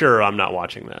 actually. For sure, I'm not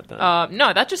watching that then.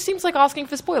 No, that just seems like asking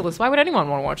for spoilers. Why would anyone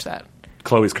want to watch that?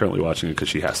 Chloe's currently watching it because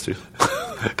she has to.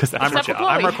 Because that's Except her for job. Chloe.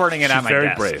 I'm recording it She's at my very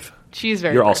desk. brave. She's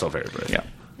very You're brave. also very brave.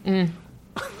 Yeah.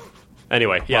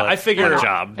 Anyway, yeah, I figure Our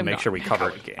job to I'm make not. sure we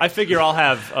cover the game. I figure I'll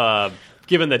have,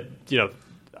 given that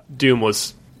Doom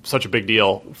was such a big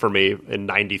deal for me in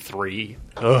 '93.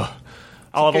 I'll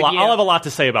have good year. I'll have a lot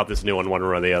to say about this new one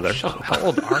or the other. How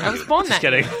old are I was born that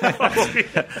Kidding.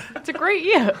 year. It's a great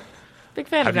year. Big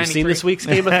fan Have of you 93. seen this week's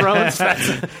Game of Thrones?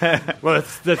 Well,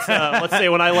 let's say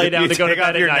when I lay down You to go to take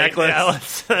off bed your at night.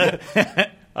 necklace.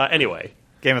 Yeah, anyway,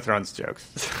 Game of Thrones jokes.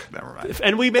 Never mind.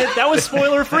 and we made that was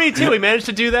spoiler free too. We managed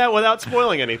to do that without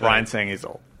spoiling anything. Ryan saying he's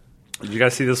old. Did you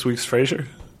guys see this week's Frasier?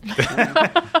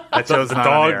 That show's The not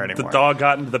on the air dog, the anymore. dog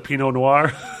got into the Pinot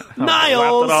Noir.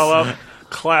 Niles. Wrapped it all up.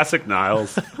 Classic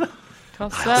Niles. The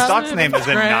dog's name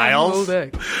isn't Niles. I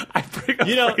bring up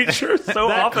You know, Frasier so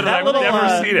that- often, and that I've little,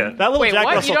 never seen it. That little Wait, Jack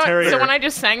what? Russell Terrier. So when I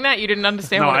just sang that, you didn't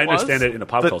understand No, what I it was? understand it in a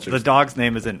pop culture. The dog's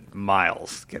name isn't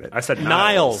Miles. Get it? I said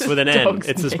Niles with an N. Dog's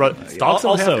It's his name. brother. Dogs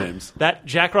don't have Also, names. that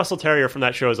Jack Russell Terrier from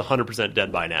that show is 100%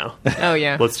 dead by now. Oh,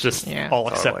 yeah. Let's just Yeah. all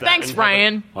accept that. Thanks, and have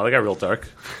Ryan. Oh, they got real dark.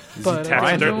 But taxidermy-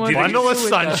 I do you think Bundle of Do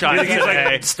sunshine you think he's today.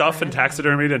 like stuff and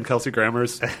taxidermied in Kelsey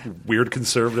Grammer's weird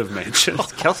conservative mansion?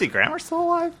 Kelsey Grammer still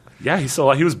alive? Yeah,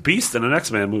 he was Beast in an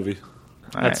X-Men movie.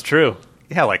 That's true.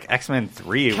 Yeah, like X-Men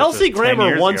 3. Kelsey which was 10 Grammer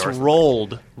years once ago or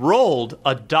something. rolled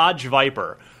a Dodge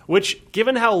Viper, which,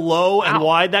 given how low and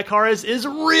wide that car is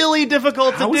really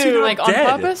difficult to How is he do. not Like, on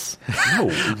dead. purpose?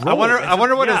 No, I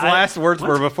wonder what his Yeah, last words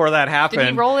were before that happened. Did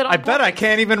he roll it on I bet I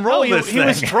can't even roll he, this he thing.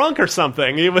 was drunk or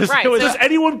something. He was. Right, it was so- Does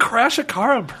anyone crash a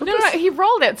car on purpose? No, he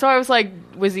rolled it. So I was like,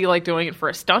 was he like doing it for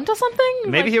a stunt or something?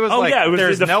 Maybe Like- he was Oh, like, yeah, it was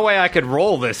there's the- no way I could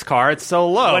roll this car. It's so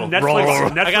low. When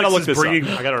Netflix I gotta look is this bringing,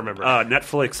 up. I gotta remember.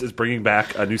 Netflix is bringing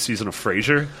back a new season of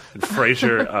Frasier, and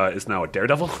Frasier is now a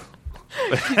daredevil.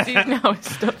 He's now a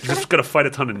stunt. He's just gonna fight a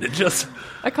ton of ninjas.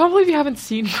 I can't believe you haven't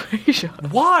seen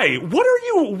Frasier. Why?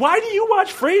 Why do you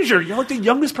watch Frasier? You're like the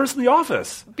youngest person in the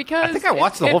office. Because I think I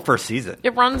watched the whole first season.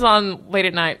 It runs on late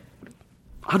at night.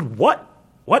 On what?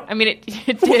 What? I mean, it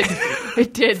did.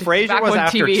 It did. Frasier back was when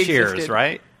after TV Cheers, existed.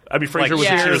 right? I mean, Frasier Like was a yeah.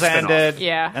 Cheers Cheers ended, spinoff.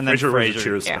 Yeah. and then Frasier was a Frasier.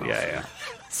 Cheers Yeah.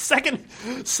 spinoff.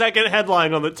 Yeah. second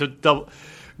headline on the to double.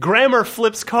 Grammer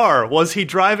flips car. Was he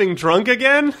driving drunk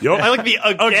again? Yup. I like the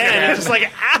again. Again. It's just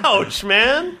like, ouch,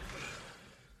 man.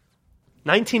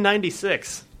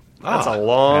 1996. That's a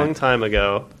long time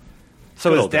ago. So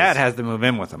Good his old dad days. has to move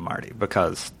in with him, Marty,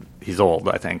 because he's old,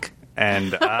 I think.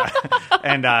 And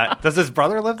does his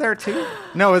brother live there too?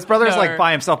 No, his brother's No. like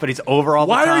by himself, but he's over all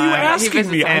Why the are time. you asking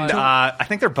visits me? a And lot. I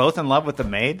think they're both in love with the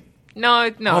maid. No.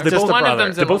 they just both- one the of brother.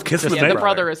 them's They in both love. kiss yeah, the maid? the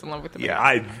brother is in love with the maid.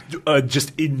 Yeah. I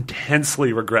just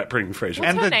intensely regret bringing Frasier.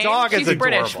 And What's her the name? dog She's is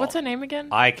British. adorable. What's her name again?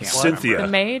 I can't. Cynthia. The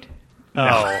maid?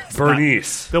 Oh,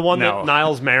 Bernice. The one No. that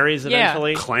Niles marries Yeah.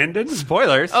 eventually. Clarendon?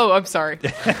 spoilers. Oh, I'm sorry.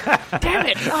 Damn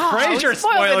it. Oh, Frasier spoiled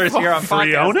it spoilers here on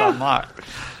Fiona? Podcast Unlocked.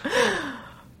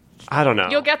 I don't know.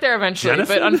 You'll get there eventually,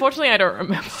 Jennifer? but unfortunately I don't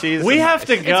remember. She's we have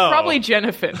to It's go. probably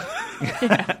Jennifer.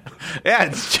 Yeah,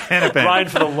 it's Jennifer. Ryan,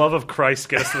 for the love of Christ,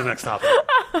 get us to the next topic.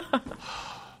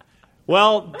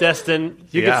 Well, Destin,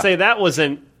 you Yeah. could say that was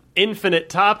an infinite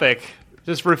topic.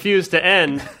 Just refused to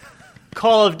end.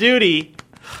 Call of Duty,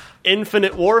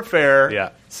 Infinite Warfare, Yeah.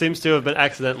 seems to have been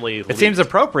accidentally It seems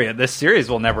appropriate. This series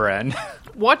will never end.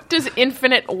 What does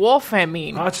infinite warfare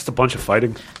mean? Oh, it's just a bunch of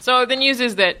fighting. So the news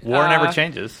is that War never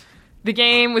changes. the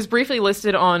game was briefly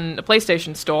listed on the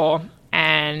PlayStation Store,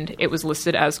 and it was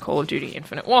listed as Call of Duty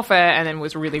Infinite Warfare, and then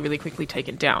was really, really quickly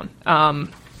taken down.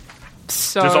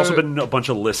 So There's also been a bunch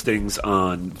of listings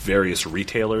on various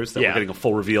retailers that Yeah. we're getting a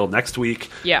full reveal next week.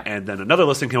 Yeah. And then another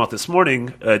listing came out this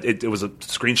morning. It was a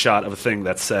screenshot of a thing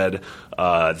that said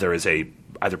there is a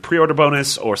either pre-order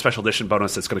bonus or special edition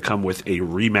bonus that's going to come with a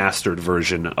remastered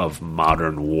version of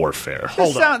Modern Warfare.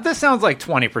 This sounds like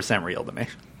 20% real to me.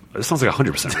 This sounds like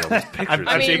 100% real. These pictures.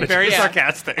 I mean, being very yeah.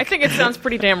 sarcastic. I think it sounds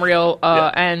pretty damn real,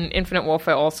 and Infinite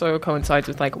Warfare also coincides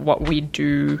with like what we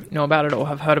do know about it or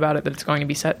have heard about it, that it's going to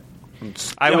be set.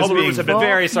 I Yeah, was all the being rumors have been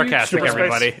very sarcastic, Super space.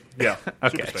 everybody. Yeah.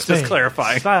 Okay, Super space. just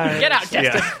clarifying. Get out,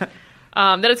 Justin.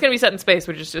 That it's going to be set in space,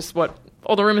 which is just what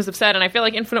all the rumors have said, and I feel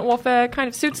like Infinite Warfare kind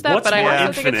of suits that, What's but I more also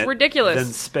think it's infinite ridiculous. than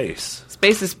space?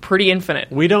 Space is pretty infinite.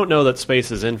 We don't know that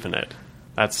space is infinite.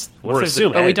 That's we're there's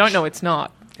assuming. But we don't know it's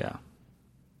not. Yeah.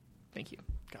 Thank you.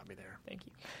 Got me there. Thank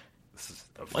you. This is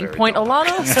a 1 very point, dumb-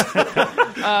 Alana.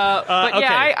 But okay.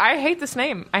 yeah, I hate this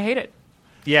name. I hate it.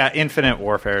 Yeah, Infinite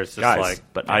Warfare is just Guys,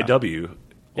 but IW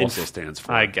also stands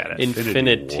for... I get it.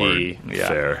 Infinity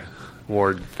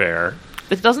Wardfare.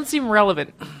 It doesn't seem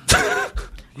relevant.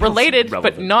 Related,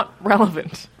 but not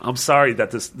relevant. I'm sorry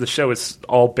that the show is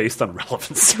all based on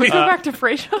relevance. Can we go back to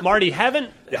Frasier? Marty,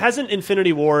 hasn't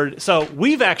Infinity Ward... So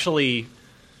we've actually...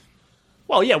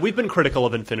 Well, yeah, we've been critical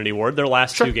of Infinity Ward, their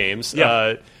last two games.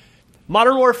 Yeah.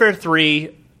 Modern Warfare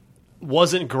 3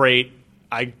 wasn't great.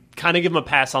 I kind of give them a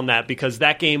pass on that because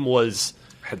that game was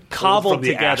cobbled from the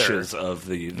together. Ashes of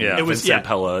the It was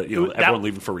Pella, everyone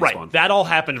leaving for Respawn. Right, that all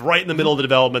happened right in the middle of the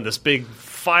development. This big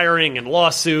firing and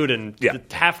lawsuit, and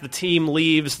half the team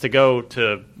leaves to go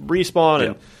to Respawn.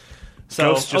 And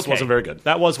so, Ghost just wasn't very good.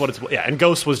 That was what it's. Yeah, and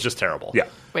Ghost was just terrible. Yeah.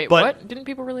 Wait, But- what? Didn't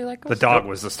people really like Ghost? The dog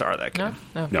was the star of that game.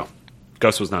 No.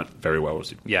 Ghost was not very well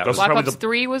received. Yeah, Ghost was Black probably Ops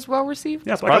 3 was well received?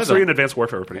 Yeah, Black Ops 3 and Advanced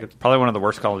Warfare were pretty good. Probably one of the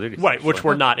worst Call of Duty. Right, which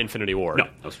were not Infinity Ward.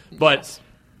 No. But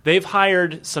they've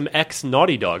hired some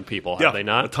ex-Naughty Dog people, have they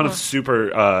not? A ton of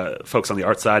super folks on the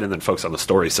art side and then folks on the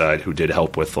story side who did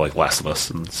help with like Last of Us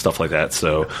and stuff like that.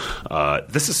 So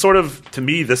this is sort of, to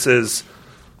me, this is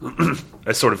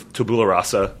a sort of tabula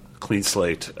rasa, clean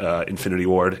slate Infinity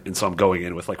Ward. And so I'm going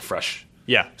in with like fresh,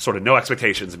 sort of no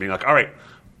expectations and being like, all right,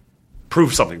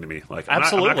 prove something to me. Like, I'm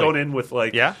not going in with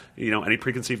like, any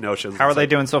preconceived notions. How are they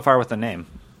doing so far with the name?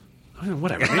 I mean,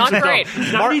 whatever. Not great.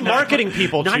 Marketing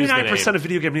people choose the name. 99% of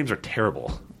video game names are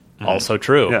terrible. Also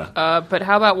true. Yeah. But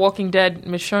how about Walking Dead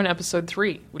Michonne Episode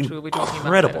 3, which we'll be talking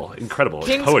about later. Incredible.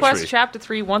 King's Poetry. Quest Chapter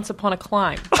 3, Once Upon a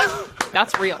Climb.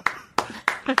 That's real.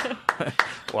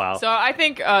 Wow. So I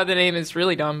think the name is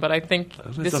really dumb, but I think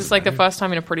this is like the first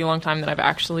time in a pretty long time that I've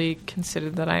actually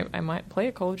considered that I might play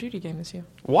a Call of Duty game this year.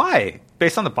 Why?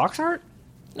 Based on the box art?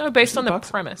 No, based on the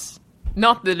premise.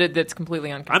 Not that it's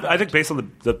completely unconfirmed. I think based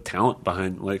on the talent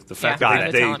behind, like the fact Yeah,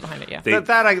 that the talent behind it, yeah.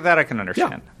 That I can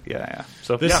understand. Yeah.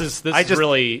 So This is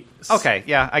really... Okay,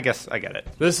 yeah, I guess I get it.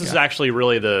 This is actually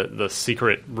really the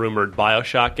secret rumored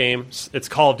BioShock game. It's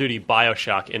Call of Duty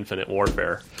BioShock Infinite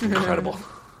Warfare. incredible.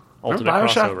 Ultimate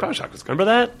Remember crossover. BioShock was good. Remember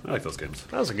that? I like those games.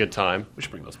 That was a good time. We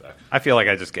should bring those back. I feel like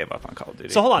I just gave up on Call of Duty.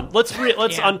 So hold on, let's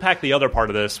unpack the other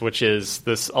part of this, which is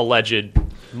this alleged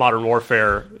Modern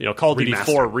Warfare, Call of Duty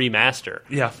 4 remaster.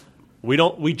 Yeah.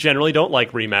 We generally don't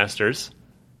like remasters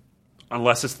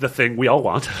Unless it's the thing we all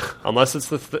want. unless it's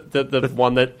the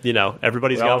one that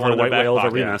everybody's got one in their white back whale of a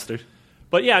pocket. remaster.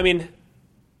 But yeah, I mean,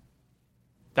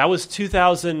 that was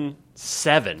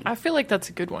 2007. I feel like that's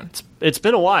a good one. It's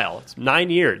been a while. It's 9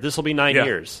 years. This will be 9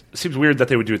 years. It seems weird that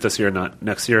they would do it this year, not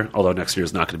next year. Although next year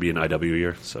is not going to be an IW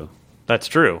year, so That's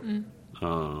true.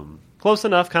 Close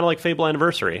enough, kind of like Fable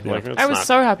Anniversary. Yeah. Like, it's I was not-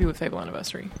 so happy with Fable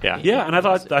Anniversary. yeah. And I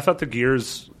thought the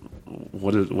Gears,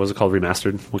 what was it called,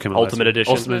 remastered? What came out Ultimate last year?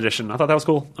 Edition. Ultimate Edition. I thought that was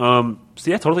cool. So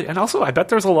yeah, totally. And also, I bet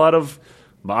there's a lot of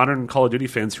modern Call of Duty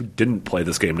fans who didn't play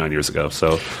this game 9 years ago.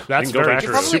 So That's they can go very back.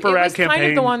 true. Probably, Super it rad was campaign. kind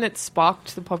of the one that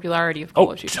sparked the popularity of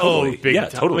Call of Duty. Totally. big Yeah,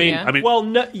 time. totally. Yeah. I mean, Well,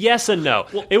 no, yes and no.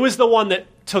 It was the one that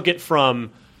took it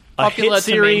from a Popular hit to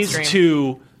series mainstream.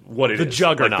 to what it the is.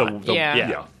 juggernaut. Like the- Yeah.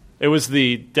 yeah. It was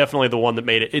definitely the one that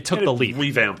made it. It took And the it leap.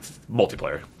 revamped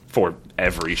multiplayer for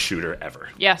every shooter ever.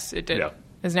 Yes, it did. Yeah.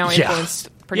 Has now influenced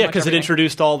pretty Yeah, much because it everything.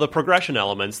 introduced all the progression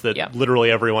elements that Yeah. literally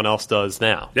everyone else does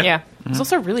now. Yeah. Yeah. It's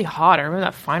also really hard. I remember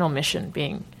that final mission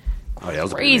being Oh yeah, that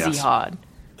was a pain in the crazy ass. hard.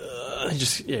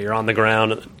 You're on the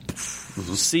ground.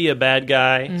 See a bad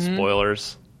guy.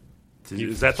 Spoilers.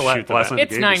 Is that the Shoot last the time bad- you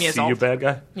It's gave 9 to years see you old. bad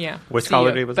guy? Yeah. Which See Call of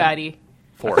ya, Duty was that? baddie.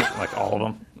 like all of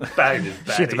them. Bad,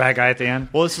 Shoot the bad guy at the end.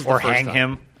 Well, this is the or first hang time.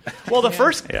 him. Well, the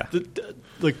first, Yeah.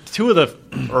 like two of the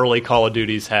early Call of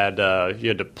Duties had you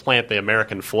had to plant the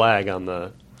American flag on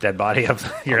the Dead body of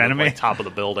your on the, enemy. like, top of the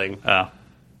building. Oh.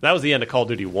 That was the end of Call of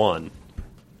Duty 1.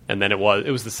 And then it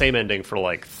was the same ending for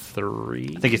like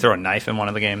 3. I think you throw a knife in one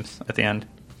of the games at the end.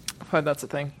 I've heard that's a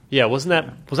thing. Yeah, was that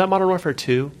Modern Warfare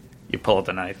 2? You pull out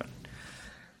the knife.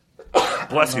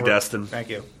 Bless you, Destin. Thank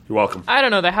you. You're welcome. I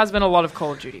don't know. There has been a lot of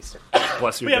Call of Duties.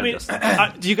 Bless you, But, I again, mean,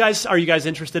 Destin. are you guys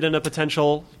interested in a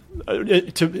potential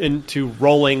into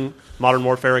rolling Modern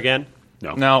Warfare again?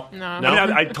 No. No. I mean,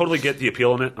 I totally get the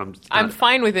appeal in it. I'm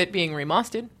fine with it being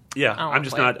remastered. Yeah, I don't I'm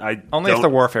just wanna not. I Only if don't- the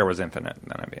warfare was infinite,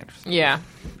 then I'd be interested. Yeah.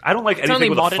 I don't like only anything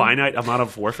with modern. a finite amount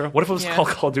of warfare. What if it was Yeah. called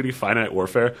Call of Duty Finite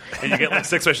Warfare, and you get like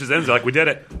 6 missions in, they're like, "We did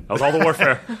it. That was all the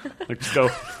warfare. Like, just go,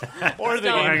 Or the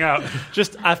go hang out."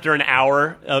 just after an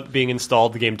hour of being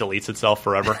installed, the game deletes itself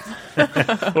forever.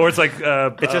 Or it's like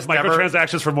it's just never-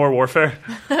 microtransactions for more warfare.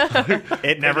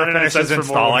 It never Internet finishes says for more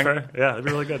installing. warfare. Yeah, it'd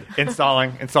be really good.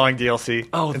 installing DLC.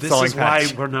 Oh, this installing is why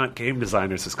patch. we're not game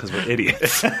designers, is because we're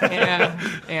idiots. Yeah.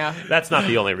 Yeah. That's not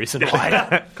the only reason why.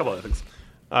 A couple other things.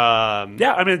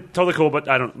 Yeah, I mean, totally cool, but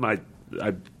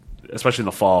especially in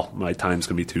the fall, my time's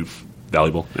going to be too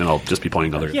valuable, and I'll just be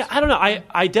playing other. Yeah, I don't know.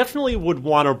 I definitely would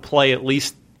want to play at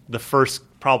least the first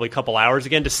probably couple hours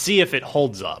again to see if it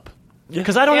holds up.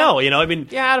 Because I don't know, I mean...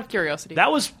 Yeah, out of curiosity.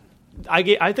 That was...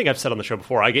 I think I've said on the show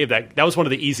before, I gave that was one of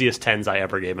the easiest 10s I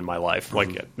ever gave in my life.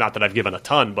 Like, not that I've given a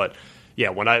ton, but yeah,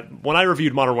 when I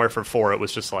reviewed Modern Warfare 4, it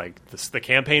was just like, the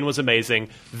campaign was amazing.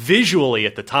 Visually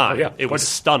at the time, it was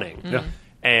stunning. Yeah.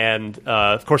 And,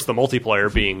 of course, the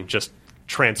multiplayer being just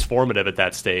transformative at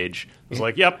that stage. It was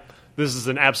like, yep, this is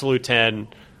an absolute 10.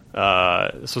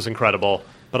 This was incredible.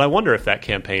 But I wonder if that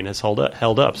campaign has held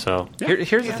up. So here's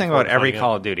the thing about every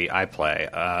Call of Duty I play.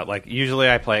 Usually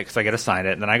I play it because I get assigned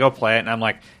it, and then I go play it, and I'm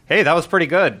like, hey, that was pretty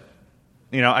good.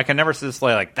 I can never just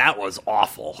say, like, that was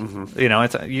awful.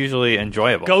 It's usually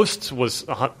enjoyable. Ghosts was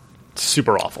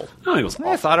super awful. I think it was awful.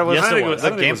 I thought it was. Yes, it was. The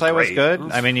gameplay was good.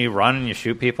 I mean, you run and you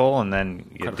shoot people, and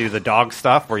then you do the dog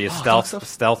stuff where you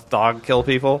stealth dog kill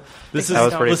people. Listen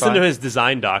fun. to his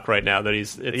design doc right now that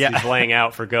he's laying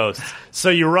out for Ghosts. So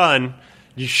you run,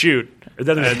 you shoot, and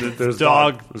then there's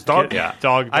dog. There's dog. Yeah,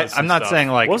 dog. I'm not saying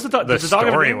like what was the the dog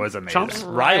story was amazing. Chumps?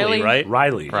 Riley, right?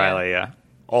 Riley, yeah.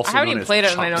 Also I haven't known even as played it,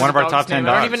 and Chumps. I know One of the our dog's top 10 name. I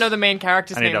don't dogs. even know the main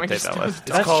character's I need name. to update that list.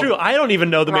 That's true. I don't even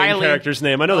know the main Riley. character's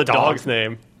name. I know the dog's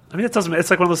name. I mean, it doesn't. It's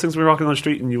like one of those things where you're walking on the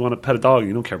street and you want to pet a dog.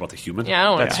 You don't care about the human. Yeah, I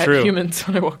don't want That's to pet true. humans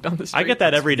when I walk down the street. I get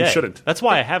that every day. You shouldn't. That's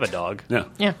why I have a dog. Yeah.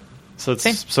 Yeah. So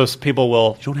people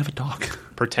will You don't have a dog.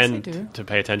 pretend Yes, I do. to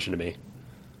pay attention to me.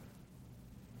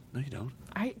 No, you don't.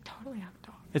 I totally have a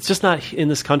dog. It's just not in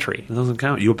this country. It doesn't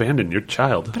count. You abandoned your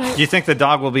child. Do you think the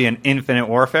dog will be in Infinite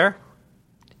Warfare?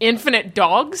 Infinite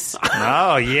dogs?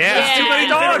 Oh yeah, Too many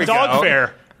There we Dog go.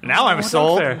 fair. Now I'm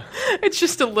sold. It's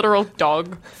just a literal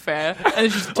dog fair. And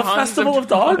it's just tons Festival of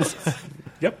dogs.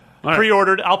 Yep. All right.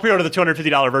 Pre-ordered. I'll pre-order the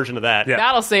 $250 version of that. Yeah.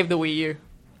 That'll save the Wii U.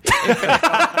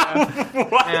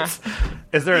 What?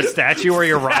 Is there a statue where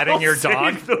you're riding your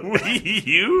dog? Save the Wii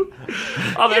U?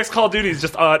 Oh, the next Call of Duty is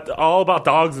just all about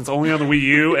dogs. It's only on the Wii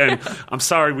U. And I'm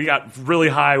sorry, we got really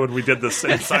high when we did this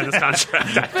and signed this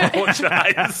contract. I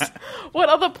apologize. What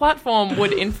other platform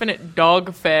would Infinite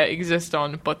Dog Fair exist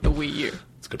on but the Wii U?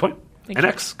 That's a good point. Thank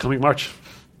NX coming March.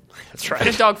 That's The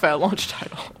right. Dog Fair launch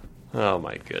title. Oh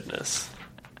my goodness.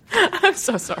 I'm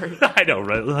so sorry. I know,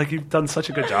 right? Like you've done such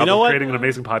a good job You know of what? creating an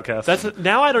amazing podcast. That's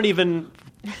now I don't even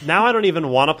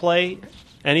want to play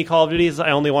any Call of Duties.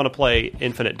 I only want to play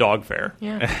Infinite Dog Fair.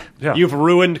 Yeah. yeah. You've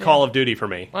ruined Call of Duty for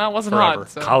me. Well, it wasn't Forever. hard.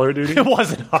 So. Collar Duty. It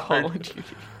wasn't Call hard. of Duty.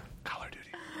 Collar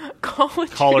Duty.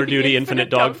 Call of Duty Infinite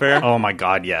Dog Fair. Oh my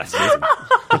God, yes.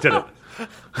 We did it.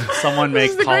 Someone This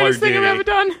make is the Call of greatest thing I've ever Duty.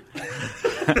 done.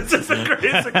 This is the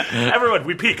greatest thing. Everyone,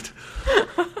 we peaked.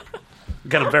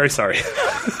 Again, I'm very sorry.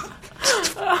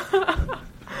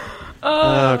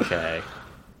 Okay.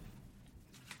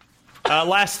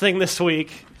 Last thing this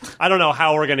week. I don't know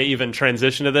how we're going to even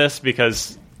transition to this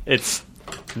because it's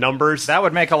numbers. That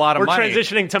would make a lot of We're money.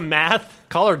 transitioning to math.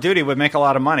 Call of Duty would make a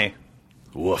lot of money.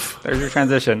 Woof. There's your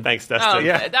transition. Thanks, Oh, Dustin.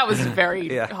 Yeah. that was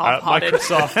very Yeah. half-hearted.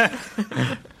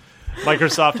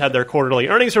 Microsoft had their quarterly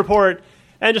earnings report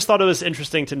and just thought it was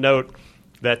interesting to note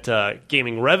that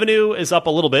gaming revenue is up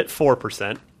a little bit,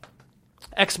 4%.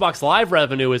 Xbox Live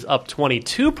revenue is up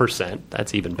 22%.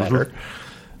 That's even better.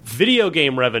 Video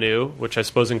game revenue, which I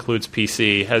suppose includes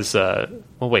PC, has... well,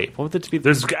 wait. What would it be?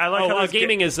 I like how this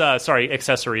gaming is...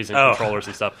 accessories and Oh. controllers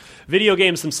and stuff. Video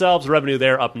games themselves, revenue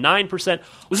there up 9%.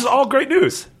 This is all great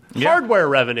news. Hardware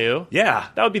revenue, Yeah.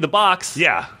 that would be the box,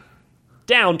 Yeah.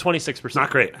 down 26%.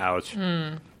 Not great. Ouch.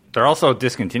 They're also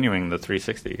discontinuing the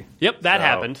 360. Yep, that So,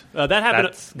 happened. That happened.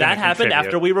 that's That gonna happened contribute.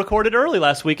 after we recorded early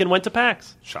last week and went to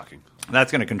PAX. Shocking.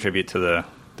 That's going to contribute to the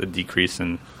decrease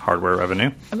in hardware revenue.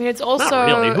 I mean, it's also... Not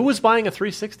really. Who was buying a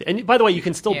 360? And by the way, you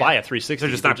can still Yeah. buy a 360. They're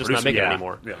just not not making it yeah.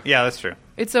 anymore. Yeah. Yeah, that's true.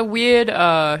 It's a weird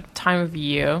time of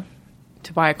year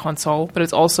to buy a console, but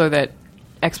it's also that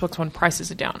Xbox One prices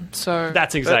are down. So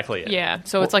That's exactly it. yeah.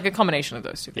 So it's like a combination of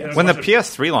those two things. When the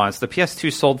PS3 launched, the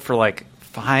PS2 sold for like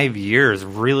 5 years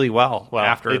really well,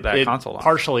 after that console launched.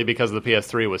 Partially because the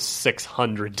PS3 was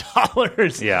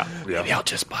 $600. Yeah. Maybe I'll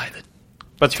just buy the...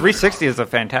 But 360 is a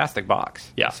fantastic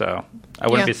box. Yeah. So I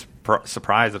wouldn't Yeah. be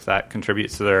surprised if that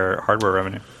contributes to their hardware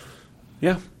revenue.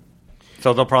 Yeah.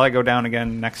 So they'll probably go down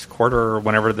again next quarter or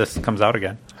whenever this comes out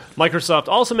again. Microsoft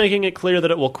also making it clear that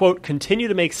it will, quote, continue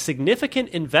to make significant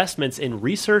investments in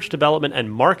research, development,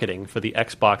 and marketing for the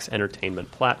Xbox entertainment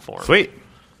platform. Sweet.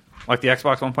 Like the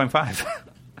Xbox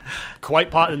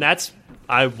 1.5. And that's...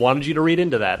 I wanted you to read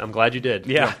into that. I'm glad you did.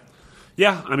 Yeah.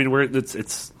 Yeah. I mean,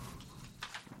 it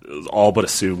was all but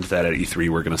assumed that at E3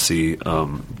 we're going to see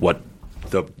what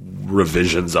what the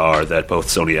revisions are that both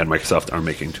Sony and Microsoft are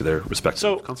making to their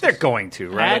respective consoles. They're going to,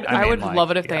 right? I would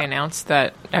love it if they announced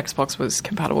that Xbox was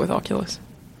compatible with Oculus.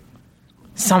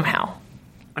 Somehow.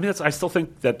 I mean, I still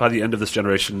think that by the end of this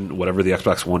generation, whatever the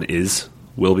Xbox One is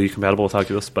will be compatible with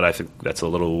Oculus, but I think that's a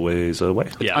little ways away.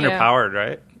 Yeah. It's underpowered,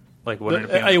 right? Like, wouldn't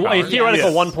it be A underpowered?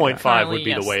 theoretical Yes. 1.5 would be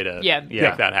Yes. the way to Yeah.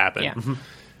 make that happen. Yeah.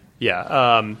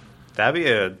 Yeah. That'd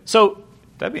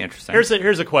be interesting.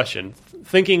 Here's a question.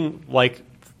 Thinking like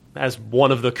as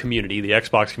one of the community, the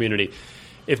Xbox community,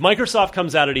 if Microsoft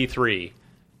comes out at E3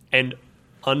 and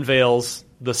unveils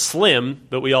the Slim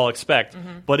that we all expect,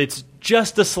 but it's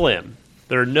just a Slim,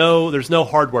 there's no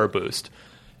hardware boost.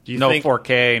 Do you no think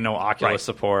 4K, no Oculus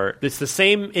support. it's the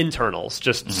same internals,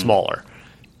 just smaller?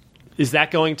 Is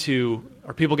that going to?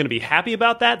 Are people going to be happy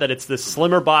about that? That it's this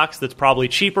slimmer box that's probably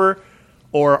cheaper,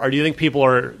 or do you think people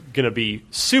are going to be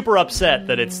super upset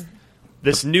that it's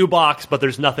this new box, but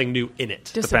there's nothing new in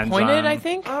it? Disappointed, on- I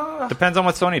think. Depends on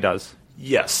what Sony does.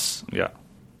 Yes. Yeah.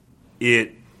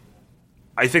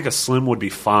 I think a Slim would be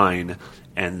fine,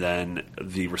 and then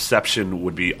the reception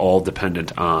would be all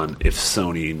dependent on if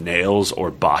Sony nails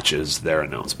or botches their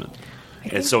announcement.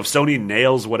 And so if Sony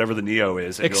nails whatever the Neo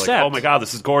is, and you're like, Except- oh my god,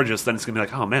 this is gorgeous, then it's going to be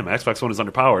like, oh man, my Xbox One is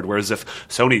underpowered. Whereas if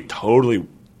Sony totally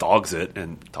dogs it.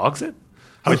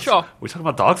 Sure. We talking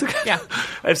about dogs again? Yeah.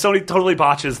 If Sony totally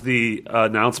botches the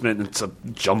announcement and it's a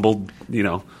jumbled,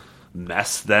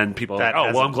 mess, then people are That like, oh, well,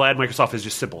 hasn't- I'm glad Microsoft has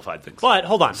just simplified things. But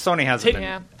hold on, Sony hasn't been.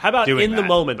 Yeah. How about doing in the that,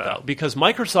 moment but- though? Because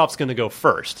Microsoft's going to go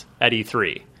first at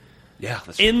E3. Yeah,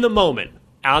 that's true. In the moment,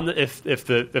 if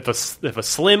a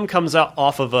Slim comes out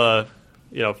off of a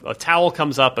towel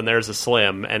comes up and there's a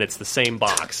Slim and it's the same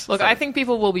box. Look, I think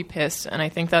people will be pissed, and I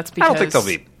think that's because I don't think they'll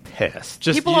be pissed.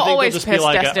 Just, people you think are they'll always just be pissed,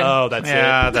 like, Destin. oh, that's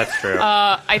Yeah, it. that's true.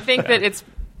 I think that it's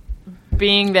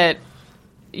being that,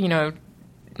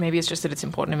 maybe it's just that it's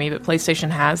important to me, but PlayStation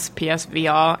has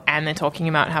PSVR, and they're talking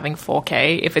about having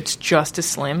 4K. If it's just a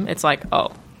Slim, it's like,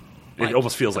 oh. It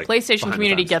almost feels like PlayStation behind the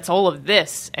community fence. gets all of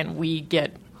this, and we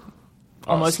get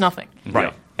almost nothing.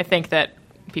 Right. I think that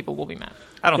people will be mad.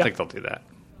 I don't think they'll do that.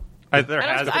 There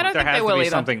I has don't to think they will be either.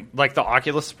 something like the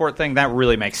Oculus support thing that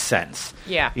really makes sense.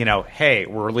 Yeah. Hey,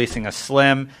 we're releasing a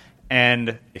Slim,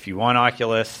 and if you want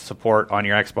Oculus support on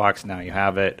your Xbox, now you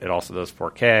have it. It also does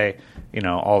 4K.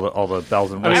 All the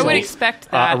bells and I whistles. would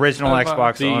expect that. Original over-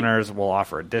 Xbox owners will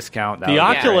offer a discount. That The would be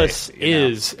Oculus great, you know.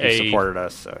 is You supported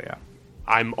us, so yeah.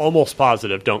 I'm almost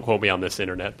positive, don't quote me on this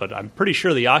internet, but I'm pretty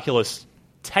sure the Oculus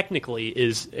technically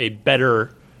is a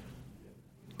better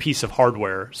piece of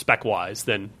hardware spec-wise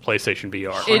than PlayStation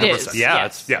VR. It is. Yeah,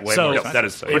 yes. it's Yeah, way So more that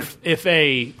is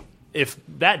if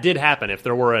that did happen, if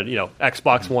there were a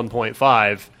Xbox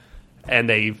 1.5 and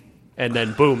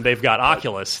then boom, they've got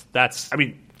Oculus, that's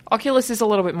Oculus is a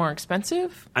little bit more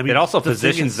expensive. it also the thing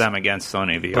positions is- them against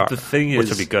Sony VR. But the thing which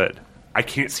is- would be good. I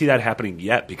can't see that happening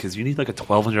yet because you need like a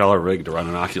 $1,200 rig to run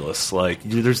an Oculus.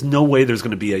 There's no way there's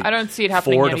going to be a I don't see it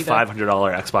happening $400 yet to either.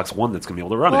 $500 Xbox One that's going to be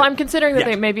able to run it. Well, I'm considering that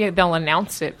Yeah. maybe they'll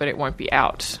announce it, but it won't be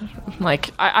out.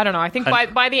 I don't know. I think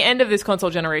by the end of this console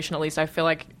generation, at least, I feel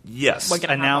like Yes, we're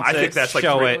gonna have Announce I it, think that's like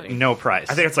show three- it, no price.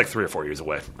 I think it's like 3 or 4 years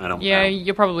away. I don't. yeah,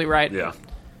 you're probably right. Yeah.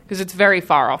 because it's very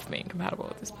far off being compatible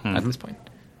at this point.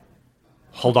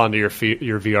 hold on to your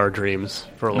VR dreams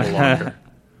for a little longer.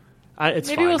 It's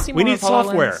Maybe fine. we'll see We more need of HoloLens.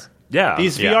 software. Yeah.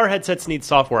 These Yeah. VR headsets need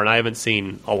software, and I haven't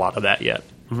seen a lot of that yet.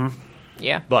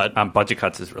 Yeah, But Budget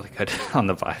Cuts is really good on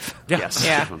the Vive. yes,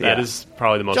 Yeah. that is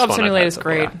probably the most Job fun I've Simulator had is so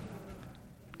great. far.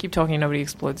 Keep talking, nobody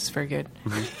explodes. It's very good.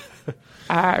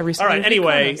 I All recently right.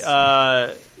 Anyway,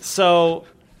 so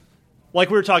like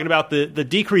we were talking about, the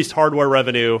decreased hardware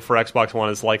revenue for Xbox One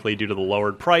is likely due to the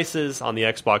lowered prices on the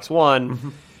Xbox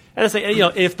One. And I say,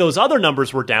 if those other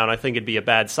numbers were down, I think it'd be a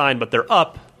bad sign. But they're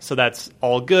up, so that's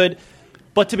all good.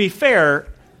 But to be fair,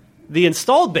 the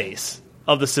installed base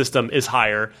of the system is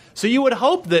higher, so you would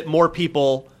hope that more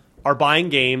people are buying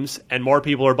games and more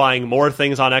people are buying more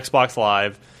things on Xbox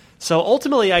Live. So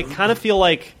ultimately, I kind of feel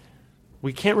like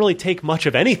we can't really take much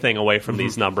of anything away from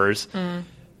these numbers,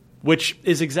 which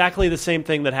is exactly the same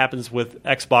thing that happens with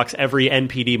Xbox every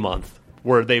NPD month,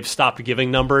 where they've stopped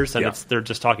giving numbers and Yeah. they're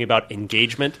just talking about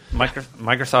engagement.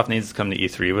 Microsoft needs to come to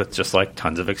E3 with just like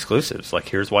tons of exclusives. Like,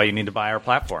 here's why you need to buy our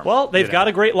platform. Well, they've got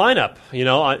a great lineup,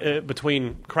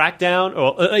 between Crackdown,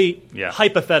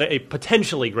 a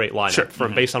potentially great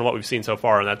lineup based on what we've seen so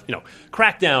far, and that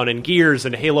Crackdown and Gears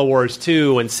and Halo Wars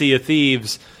 2 and Sea of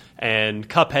Thieves and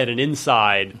Cuphead and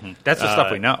Inside. That's the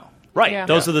stuff we know. Right, Yeah.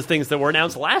 those are the things that were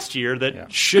announced last year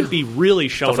that should be really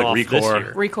shown Stuff like off this Recore.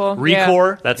 year.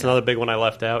 Recore, That's another big one I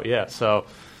left out. Yeah, so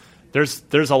there's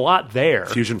a lot there.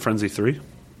 Fusion Frenzy 3.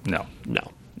 No. No,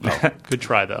 Good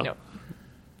try, though. Yep.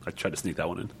 I tried to sneak that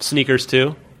one in. Sneakers,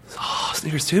 too? Oh,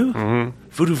 Sneakers too? Mm-hmm.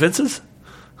 Voodoo Vince's?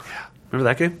 Yeah. Remember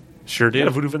that game? Sure do. You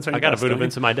got a Voodoo Vince on your I got a desk, Voodoo don't you?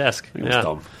 Vince in my desk. It was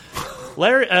dumb.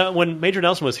 Larry, when Major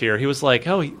Nelson was here, he was like,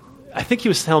 I think he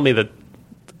was telling me that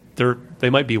they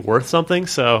might be worth something.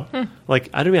 So,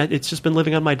 I don't mean, it's just been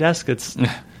living on my desk.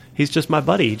 He's just my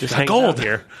buddy. He just hangs gold out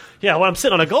here. Yeah, well, I'm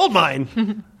sitting on a gold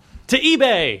mine. To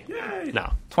eBay. Yay.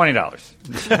 No.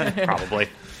 $20. Probably.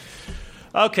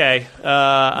 Okay,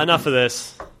 enough of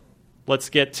this. Let's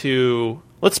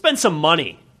spend some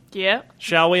money. Yeah.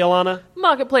 Shall we, Alana?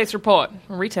 Marketplace report.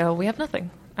 Retail, we have nothing.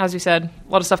 As we said,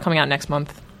 a lot of stuff coming out next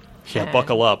month. Yeah,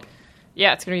 buckle up.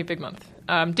 Yeah, it's going to be a big month.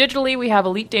 Digitally, we have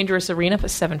Elite Dangerous Arena for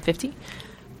 $7.50.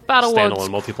 Battle Standalone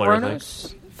Worlds multiplayer,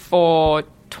 Chronos for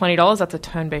 $20. That's a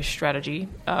turn-based strategy.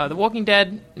 The Walking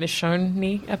Dead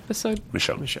Michonne episode.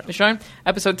 Michonne.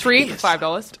 Episode 3 for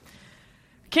 $5.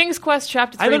 King's Quest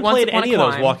Chapter 3. I haven't Once played Upon any a of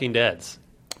those Climb. Walking Deads.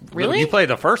 Really? You played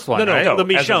the first one, No, right? the as a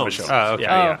Michonnes. Michonne. Oh, okay,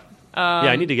 Yeah. yeah.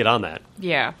 Yeah, I need to get on that.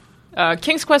 Yeah.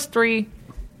 King's Quest 3.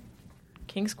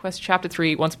 King's Quest Chapter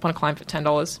 3, Once Upon a Climb for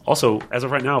 $10. Also, as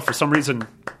of right now, for some reason,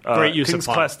 Great use of King's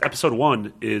fun. Quest Episode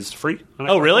 1 is free. on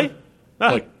Oh, Xbox really? One. Oh,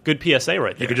 Like, good PSA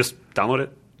right there. You could just download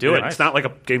it. Do it. It's not like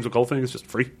a Games with Gold thing. It's just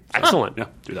free. Excellent. Yeah,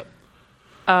 do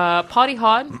that. Party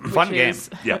Hard. Fun which game. Is,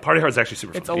 Yeah, Party Hard's actually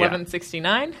super it's fun.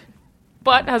 $11.69,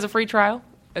 but has a free trial.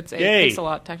 It's a Yay.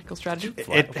 pixel-art tactical strategy.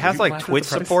 It has like Twitch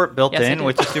support built Yes, I in, do.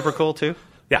 which is super cool too.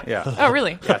 Yeah. Yeah, Oh,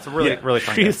 really? yeah, it's a really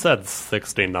fun She game. said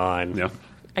 69. Yeah.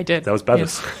 I did. That was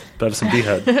Bevis. Bevis and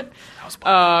B-Head.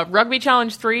 Rugby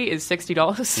Challenge 3 is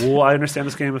 $60. Well, I understand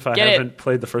this game if I Get it. haven't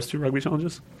played the first 2 rugby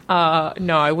challenges.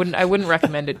 No, I wouldn't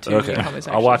recommend it to Okay. newcomers.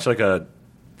 I'll watch actually.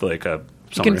 like a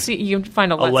You can see. You can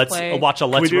find a let's play. Watch a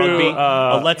let's Can we do,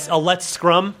 rugby. A let's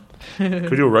scrum. Could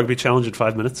we do a rugby challenge in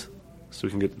 5 minutes? So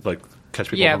we can get catch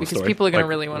people Yeah, on the because story? people are going to Like,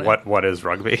 really want to. what is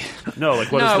rugby? No,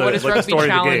 like what No, what is is the Rugby story of the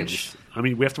Challenge? games? I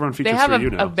mean, we have to run features They have for you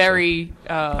now. a very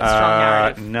strong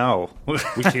narrative. No, so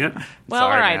we can't. Well,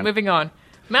 Sorry, all right, man. moving on.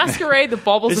 Masquerade: The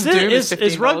Baubles Is of Doom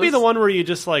is rugby $15. the one where you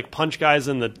just punch guys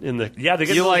in the Yeah, they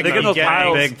get You those, like they get you those get a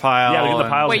piles. big pile Yeah, they get the and-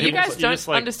 piles. Wait, and you people- guys don't just,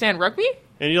 like- understand rugby?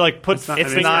 and you put It's not-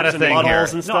 fingers it's not a in thing bottles here.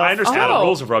 and stuff. No, I understand Oh. the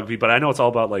rules of rugby, but I know it's all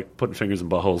about putting fingers in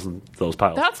buttholes and those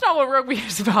piles. That's not what rugby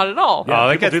is about at all. Yeah, Oh,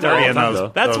 it people gets do that all dirty the in time, those.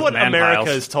 though. That's those what man America piles.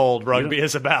 is told rugby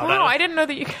is about. Wow, I didn't know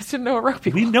that you guys didn't know what rugby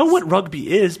We was. know what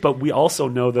rugby is, but we also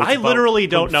know that I it's about literally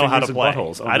don't putting know how fingers to in play.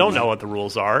 buttholes. I don't know what the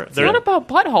rules are. It's not about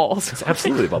buttholes. It's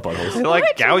absolutely about buttholes. They like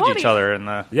What? gouge What? each other in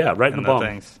the Yeah, right in the bum.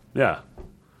 things. Yeah,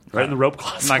 right in the rope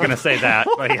class. I'm not going to say that,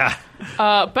 but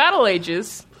yeah. Battle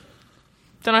Ages.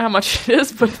 Don't know how much it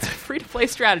is, but it's a free-to-play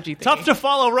strategy thing. Tough to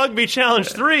follow Rugby Challenge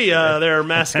 3. Their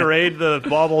Masquerade, the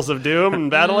Baubles of Doom, and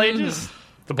Battle Ages.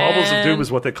 The baubles of doom And-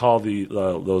 is what they call the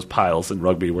those piles in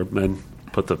rugby where men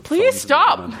put the. Please phones in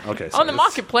stop. them. Okay, On sorry. the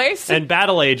marketplace. And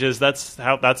Battle Ages, that's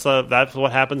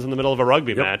what happens in the middle of a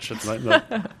rugby Yep. match. It's, right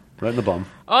in the bum.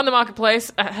 On the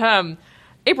marketplace.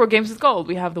 April Games with Gold.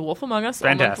 We have The Wolf Among Us all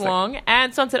month Fantastic. long,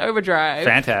 and Sunset Overdrive.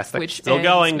 Fantastic. Which still ends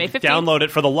going. May 15th. Download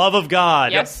it for the love of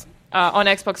God. Yes. On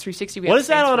Xbox 360. We What have is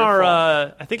that Saints on Row our?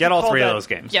 4. I think Get we all call 3 of that- those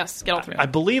games. Yes, get all 3. I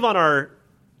believe on our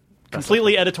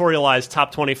completely editorialized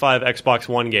top 25 Xbox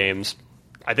One games.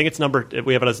 I think it's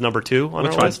we have it as number 2 on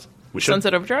Which our one? list. We should.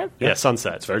 Sunset Overdrive? Yeah,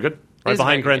 Sunset. It's very good. Right It is a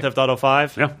behind very Grand good Theft Auto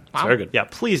 5. Yeah, it's very good. Yeah,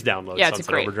 please download Yeah, it's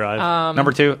Sunset great. Overdrive.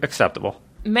 Number 2, acceptable.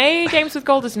 May Games with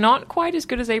Gold is not quite as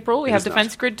good as April. We have is not.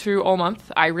 Defense Grid 2 all month.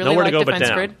 I really Nowhere to like go but Defense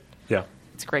down. Grid. Yeah.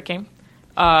 It's a great game.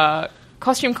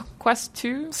 Costume Quest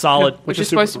 2. Solid. Which is is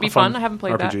supposed to super be fun fun. I haven't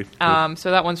played RPG. that.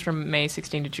 So that one's from May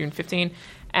 16 to June 15.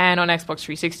 And on Xbox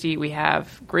 360, we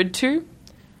have Grid 2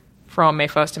 from May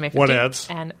 1st to May 15th. What ads?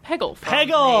 And Peggle. From Peggle!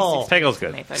 May 16th Peggle's to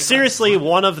good. May 31st. Seriously,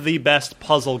 one of the best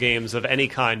puzzle games of any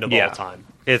kind of Yeah. all time.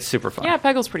 It's super fun. Yeah,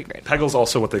 Peggle's pretty great. Peggle's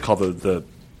also what they call the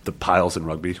piles in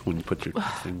rugby when you put your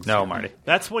things. No, Marty.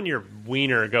 That's when your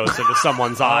wiener goes into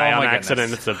someone's eye on my accident.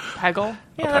 goodness. It's a. Peggle?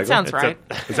 Yeah, Peggle? that sounds It's right.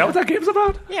 Is that what that game's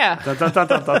about? Yeah. Dun, dun, dun,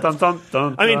 dun, dun, dun, dun,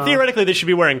 dun, I mean, dun. theoretically, they should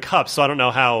be wearing cups, so I don't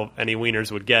know how any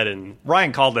wieners would get in.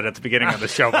 Ryan called it at the beginning of the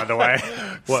show, by the way.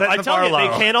 I tell you, they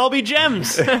can't all be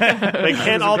gems. They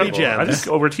can't all be I gems.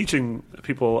 think we're teaching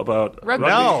people about Rugby.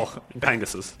 No. and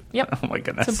Panguses. Yep. Oh, my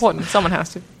goodness. It's important. Someone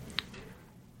has to.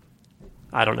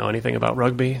 I don't know anything about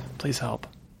rugby. Please help.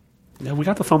 Yeah, we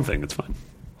got the thumb thing. It's fine.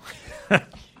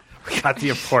 We got the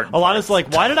important. Alana's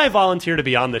like, why did I volunteer to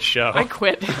be on this show? I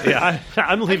quit. Yeah, I'm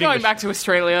I'm leaving. going the back to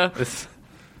Australia.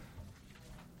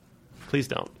 Please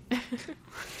don't.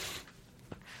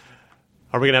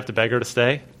 Are we gonna have to beg her to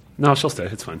stay? No, she'll stay.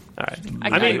 It's fine. All right.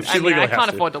 I mean, she legally I has can't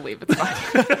to. afford to leave. It's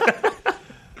fine.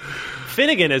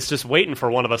 Finnegan is just waiting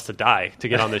for one of us to die to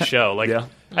get on this show. Like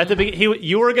at the beginning,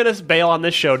 you were going to bail on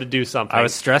this show to do something. I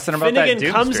was stressing about Finnegan that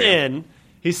Doom comes stream. in.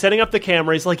 He's setting up the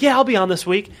camera. He's like, "Yeah, I'll be on this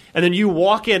week." And then you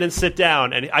walk in and sit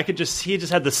down, and he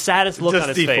just had the saddest look on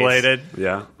his deflated. face.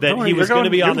 Yeah. That he was going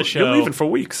to be on the show. You're leaving for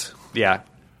weeks. Yeah.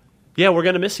 Yeah, we're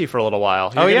going to miss you for a little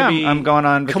while. You're Oh, yeah, gonna be I'm going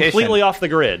on vacation. completely off the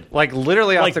grid. Like,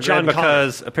 literally off Like the John grid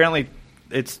because apparently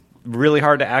it's really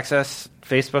hard to access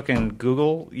Facebook and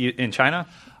Google in China.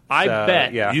 I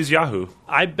bet. Yeah. Use Yahoo.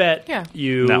 I bet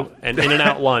you No. and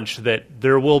In-N-Out Lunch that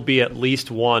there will be at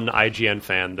least one IGN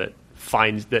fan that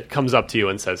comes up to you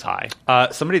and says hi.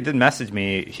 Somebody did message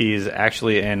me. He's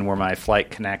actually in where my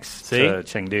flight connects to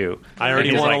Chengdu. I already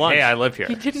And he's want a like, lunch. Hey, I live here.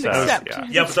 He didn't So, accept. Yeah.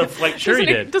 Yeah, but the flight sure he It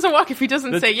did. doesn't work if he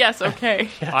doesn't say yes. Okay.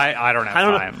 I don't have I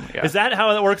don't time. know. Yeah. Is that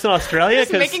how it works in Australia?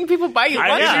 Just making people buy you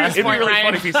lunch at It'd this be point, really Ryan.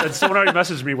 funny if he said someone already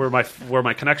messaged me where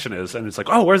my connection is, and it's like,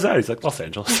 oh, where's that? He's like, Los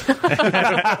Angeles.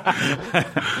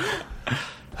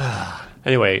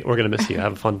 Anyway, we're gonna miss you.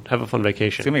 Have a fun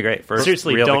vacation. It's gonna be great. First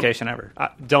Seriously, real don't- vacation ever.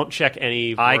 Don't check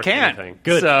any. I work can't. Anything.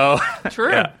 Good. So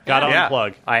True. yeah. Gotta Yeah.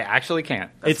 unplug. I actually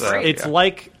can't. It's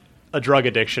like a drug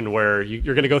addiction where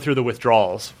you're going to go through the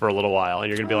withdrawals for a little while, and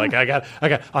you're going to be like,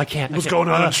 I can't. What's going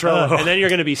on in Trello? And then you're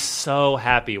going to be so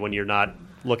happy when you're not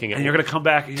looking at. And you're going to come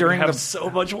back and During you're gonna the- have so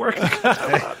much work.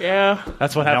 Yeah.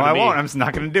 That's what No, happened I to me. won't. I'm just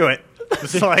not going to do it.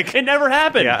 It's like It never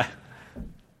happened. yeah,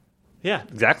 Yeah.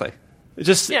 exactly.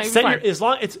 Just Yeah, set you're fine. as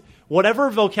long it's whatever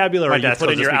vocabulary My you desk put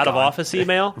will in just your be out of gone. office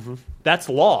email. That's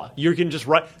law. You can just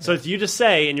write. So if you just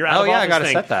say in your out of office I gotta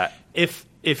thing, set that.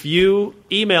 If you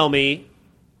email me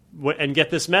and get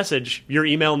this message, your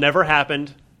email never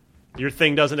happened. Your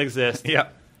thing doesn't exist. Yeah,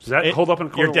 Does that hold up in a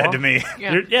court you're of dead law? to me.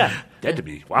 Yeah. Dead to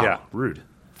me. Wow. Yeah. Rude.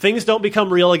 Things don't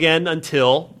become real again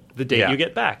until the date Yeah. you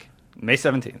get back. May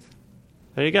 17th.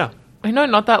 There you go. I know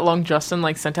not that long Justin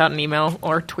sent out an email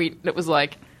or tweet that was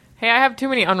like, hey, I have too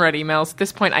many unread emails. At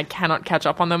this point, I cannot catch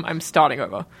up on them. I'm starting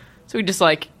over. So he just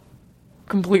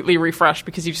completely refreshed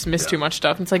because you just missed too much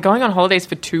stuff. And it's like going on holidays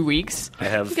for 2 weeks.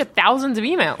 You get thousands of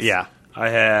emails. Yeah, I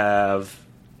have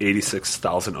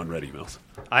 86,000 unread emails.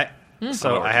 I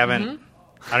haven't.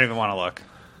 I don't even want to look.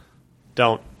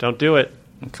 Don't do it.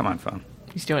 Come on, phone.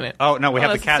 He's doing it. Oh no, we have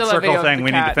the that's cat still a circle video of thing. the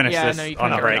We need to cat. finish Yeah, this no, you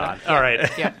on can't the get break. rid of All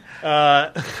right. Yeah.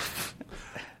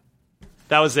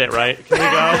 That was it, right? Can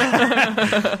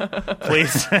we go?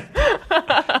 Please.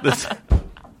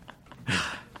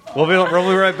 We'll be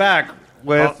right back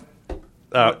with.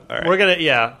 All right. We're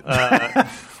gonna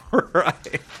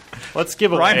right. let's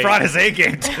give away. Ryan brought his A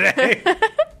game today.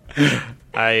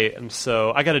 I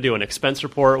got to do an expense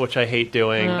report, which I hate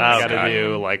doing. I got to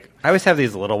do I always have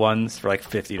these little ones for like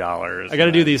 $50. I got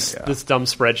to do this dumb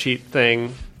spreadsheet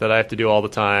thing that I have to do all the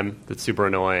time. That's super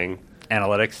annoying.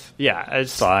 Analytics. Yeah,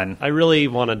 it's Fun. I really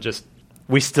want to just.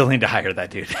 We still need to hire that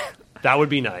dude. That would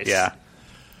be nice. Yeah.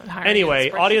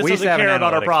 Anyway, audience We used to doesn't have an care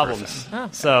about our analytics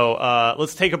problems. So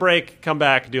let's take a break, come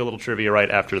back, do a little trivia right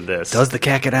after this. Does the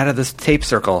cat get out of this tape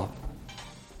circle?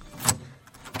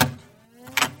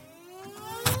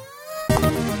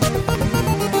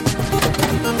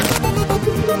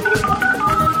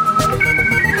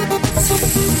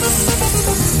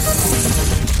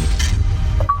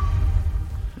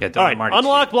 Yeah, All right,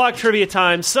 unlock block trivia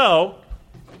time. So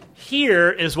here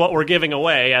is what we're giving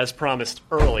away, as promised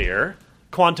earlier.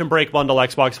 Quantum Break Bundle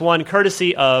Xbox One,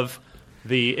 courtesy of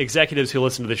the executives who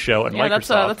listen to the show at Yeah,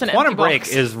 Microsoft. that's an Quantum empty Break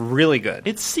box. is really good.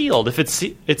 It's sealed. If it's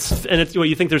what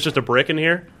you think there's just a brick in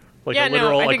here, like Yeah, a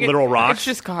literal I think literal rock. It's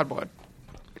just cardboard.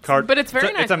 Card. But it's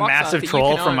very nice. It's a box art massive that you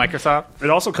troll can from own. Microsoft.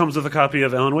 It also comes with a copy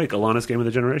of Alan Wake, Alana's Game of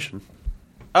the Generation.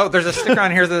 Oh, there's a sticker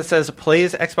on here that says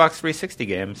plays Xbox 360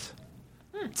 games.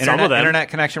 Some of them. Internet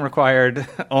connection required.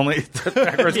 Only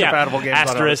backwards compatible games.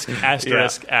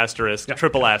 Asterisk,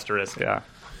 triple asterisk. Yeah.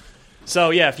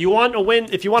 So yeah, if you want to win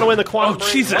the Quantum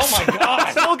Break, Jesus. oh my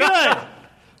god, so good.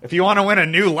 If you want to win a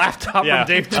new laptop Yeah.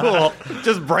 from Dave Tool,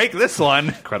 just break this one.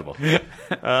 Incredible.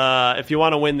 If you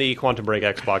want to win the Quantum Break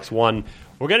Xbox One,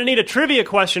 we're going to need a trivia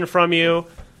question from you,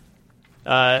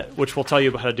 which we'll tell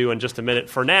you how to do in just a minute.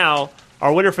 For now,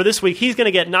 our winner for this week, he's going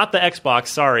to get not the Xbox,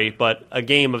 sorry, but a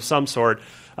game of some sort.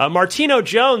 Martino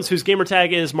Jones, whose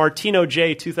gamertag is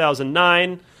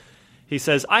MartinoJ2009. He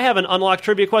says, I have an unlocked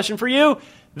trivia question for you.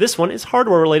 This one is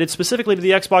hardware related, specifically to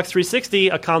the Xbox 360,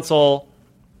 a console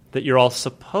that you're all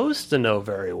supposed to know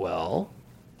very well.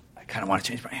 I kind of want to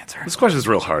change my answer. This question is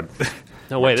real hard.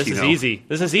 No way, this is Martino. easy.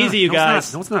 This is easy, you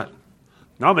guys. No, it's not.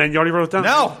 No, man, you already wrote it down.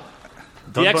 No.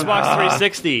 The Xbox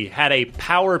 360 had a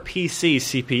PowerPC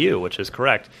CPU, which is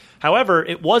correct. However,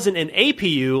 it wasn't an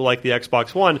APU like the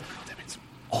Xbox One. That means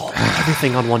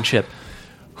everything on one chip.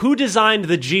 Who designed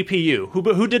the GPU?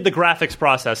 Who did the graphics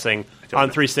processing on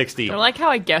 360? I like how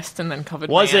I guessed and then covered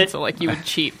Was my it- answer like you would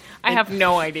cheat. I have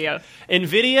no idea.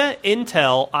 NVIDIA,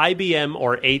 Intel, IBM,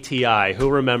 or ATI? Who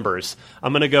remembers?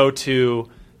 I'm going to go to...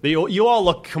 You all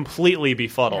look completely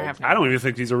befuddled. I have no I don't even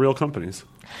think these are real companies.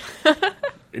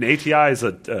 An ATI is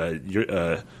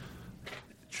a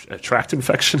tract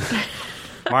infection.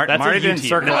 That's Marty a didn't UT.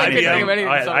 circle No, anything.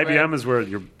 IBM is where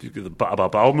the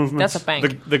bowel movements. That's a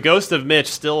bank. The ghost of Mitch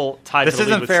still tied This to the lead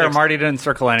isn't with fair. 6. Marty didn't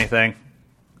circle anything.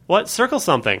 What? Circle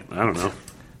something. I don't know.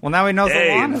 Well, now he knows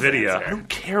Hey, the one. NVIDIA. I don't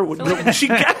care what she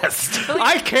guessed.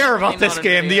 I care about this Not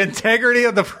game. The NVIDIA. integrity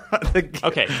of the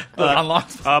Okay. the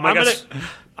unlocked. I I'm guess gonna-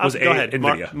 was go ahead.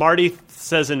 NVIDIA. Marty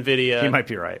says NVIDIA. He might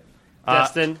be right.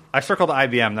 Destin? I circled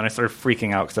IBM, then I started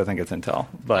freaking out because I think it's Intel.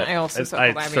 But I also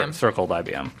circled IBM. circled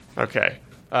IBM. Okay.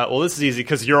 Well, this is easy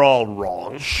because you're all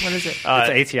wrong. What is it? It's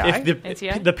ATI? If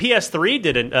ATI? the PS3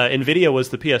 didn't. NVIDIA was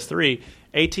the PS3.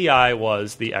 ATI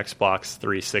was the Xbox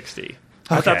 360.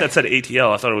 I thought that said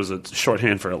ATL. I thought it was a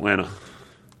shorthand for Atlanta.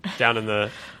 Down in the...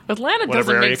 Atlanta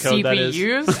whatever doesn't area make code that is.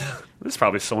 CPUs. There's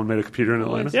probably someone made a computer in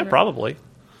Atlanta. Yeah, probably.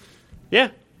 Yeah.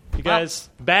 You guys...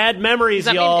 Bad memories,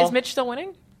 Does that y'all. mean, is Mitch still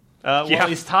winning? Well,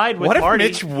 he's tied with What if Marty.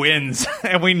 Mitch wins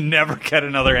and we never get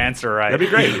another answer right? That'd be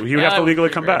great. He would have to that would legally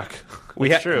be come great. back.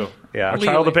 That's true. Yeah, Our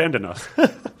child abandoned us.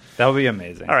 that would be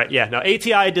amazing. All right, yeah. Now,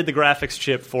 ATI did the graphics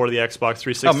chip for the Xbox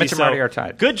 360. Oh, Mitch and Marty are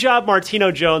tied. Good job, Martino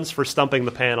Jones, for stumping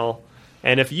the panel.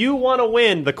 And if you want to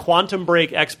win the Quantum Break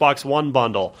Xbox One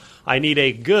bundle, I need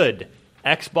a good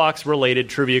Xbox-related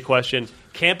trivia question.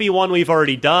 Can't be one we've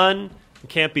already done.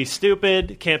 Can't be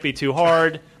stupid. Can't be too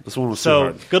hard. This one was too So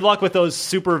hard. good luck with those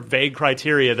super vague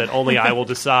criteria that only I will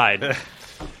decide.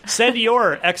 Send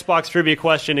your Xbox trivia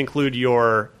question, include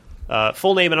your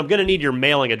full name, and I'm going to need your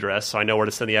mailing address so I know where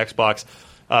to send the Xbox.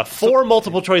 4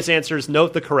 multiple choice answers.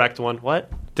 Note the correct one.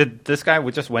 What? Did this guy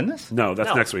just win this? No, that's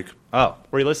No. next week. Oh,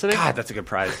 Were you listening? God, that's a good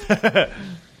prize.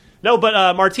 No,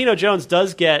 but Martino Jones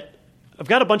does get... I've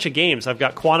got a bunch of games. I've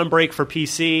got Quantum Break for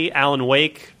PC, Alan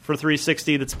Wake for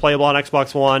 360 that's playable on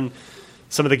Xbox One,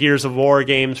 some of the Gears of War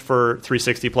games for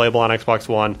 360 playable on Xbox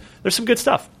One. There's some good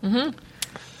stuff. Mm-hmm.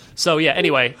 So, yeah,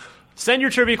 anyway, send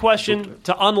your trivia question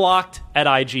to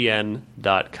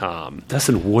unlocked@ign.com.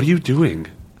 Dustin, what are you doing?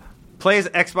 Plays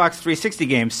Xbox 360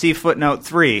 games. See footnote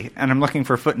 3, and I'm looking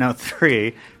for footnote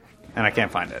 3, and I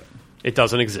can't find it. It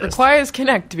doesn't exist. Requires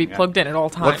Kinect to be plugged in at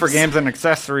all times. Look for games and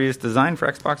accessories designed for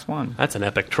Xbox One. That's an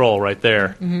epic troll right there.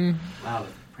 Mm-hmm. Wow, the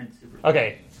print's super.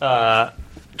 Okay,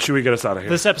 Should we get us out of here?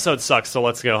 this episode sucks, so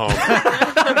let's go home.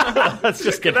 Let's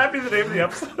just get... Can that be the name of the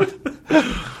episode?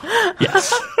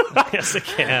 Yes. Yes, it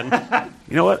can.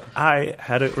 You know what? I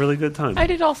had a really good time. I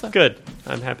did also. Good.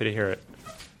 I'm happy to hear it.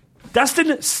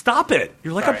 Dustin, stop it!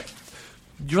 You're like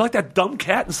you're like that dumb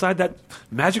cat inside that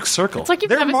magic circle. It's like you've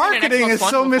Their never seen an marketing Xbox is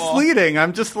One so before. misleading.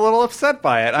 I'm just a little upset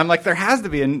by it. I'm like, there has to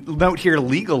be a note here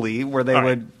legally where they All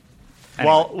right. would.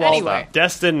 While Anyway.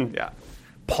 Destin Yeah.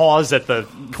 paws at the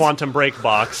Quantum Break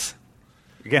box.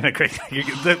 Again, a great.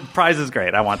 The prize is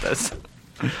great. I want this.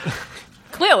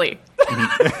 Clearly.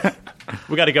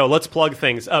 We got to go. Let's plug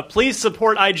things. Please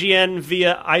support IGN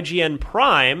via IGN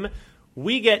Prime.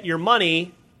 We get your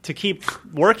money to keep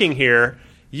working here.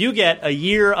 You get a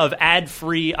year of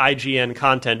ad-free IGN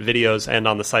content videos and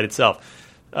on the site itself.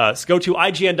 So go to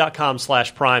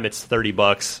IGN.com/Prime. It's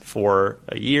 $30 for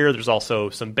a year. There's also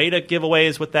some beta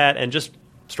giveaways with that and just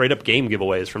straight-up game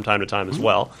giveaways from time to time as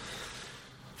well.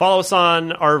 Follow us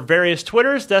on our various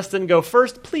Twitters. Destin, go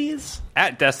first, please.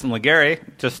 At Destin Legary.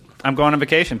 I'm going on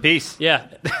vacation. Peace. Yeah.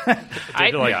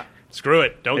 Screw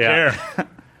it. Don't Yeah. care.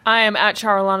 I am at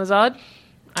Charolanazad.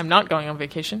 I'm not going on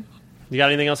vacation. You got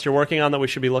anything else you're working on that we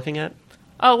should be looking at?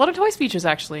 Oh, a lot of toys features,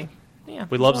 actually. Yeah.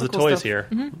 We there's loves a the lot of cool toys stuff. here.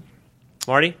 Mm-hmm.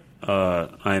 Marty?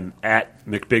 I'm at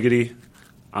McBiggity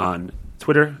on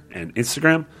Twitter and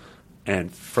Instagram and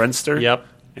Friendster. Yep.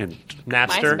 And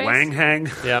Napster? MySpace?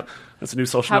 Wanghang. Yep. That's a new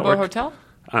social Habbo network. Hotel?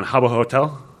 On Habbo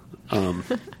Hotel.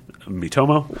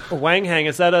 Mitomo. Wanghang,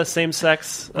 is that a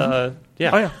same-sex? Yeah. Oh,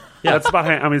 yeah. Yeah, that's about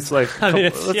hang. I mean, it's like I mean,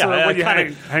 it's- that's yeah, when you I hang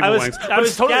kinda- with I was- wangs. I But was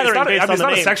it's totally, gathering based on it's the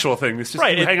not a name. sexual thing. It's just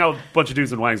Right, you it- hang out with a bunch of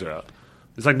dudes and wangs are out.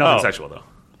 It's like nothing Oh. sexual though.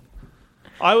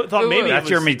 I thought maybe That's it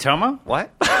your was, Mitoma?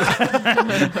 What?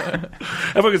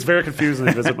 Everyone gets very confused when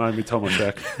they visit my Mitomo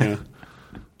check.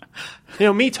 Yeah.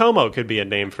 Mitomo could be a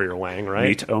name for your wang, right?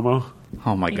 Meat Omo.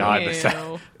 Oh my God! Ew. Is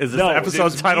this No, it episode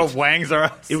was titled meat. "Wangs Are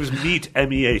Us"? It was meat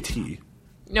MEAT.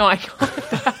 No, I got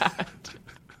that.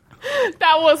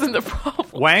 That wasn't the problem.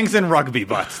 Wangs and rugby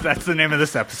butts. That's the name of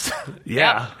this episode.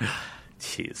 Yeah.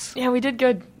 Jeez. Yeah, we did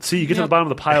good. See, you get to the bottom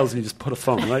of the piles and you just put a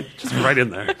phone right in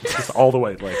there, just all the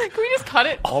way, Can we just cut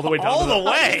it? all the way down, All the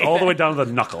way? all the way down to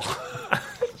the knuckle.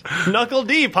 Knuckle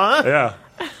deep, huh? Yeah.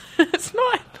 It's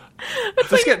not.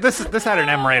 This had an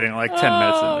M rating like 10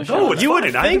 minutes in the show. Oh, it's You would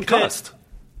fine. I think haven't that- cussed.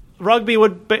 Rugby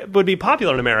would be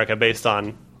popular in America based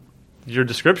on your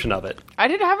description of it.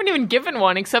 haven't even given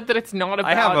one, except that it's not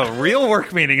about I have a real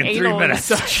work meeting in 3 anal minutes.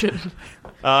 insertion.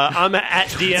 I'm at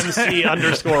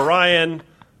DMC_Ryan.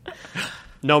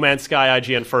 No Man's Sky,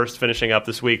 IGN First, finishing up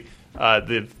this week.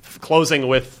 The closing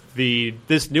with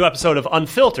this new episode of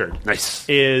Unfiltered. Nice.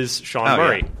 Is Sean Oh,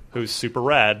 Murray, yeah. who's super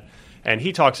rad, and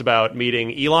he talks about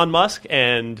meeting Elon Musk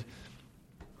and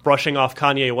brushing off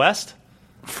Kanye West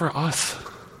For us.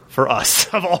 for us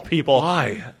of all people.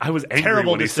 Why? I was angry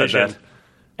Terrible when he said decision. that.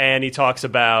 And he talks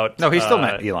about No, he still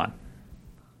met Elon.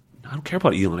 I don't care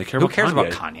about Elon. I care Who about cares Kanye.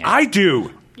 about Kanye? I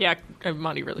do. Yeah,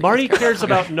 Marty really. Marty does care cares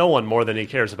about no one more than he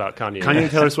cares about Kanye. Kanye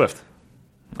and Taylor Swift.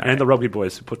 And the Rugby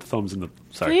Boys who put the thumbs in the...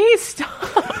 Sorry. Please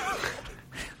stop.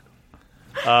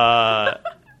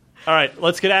 All right,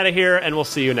 let's get out of here, and we'll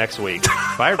see you next week.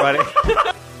 Bye, everybody.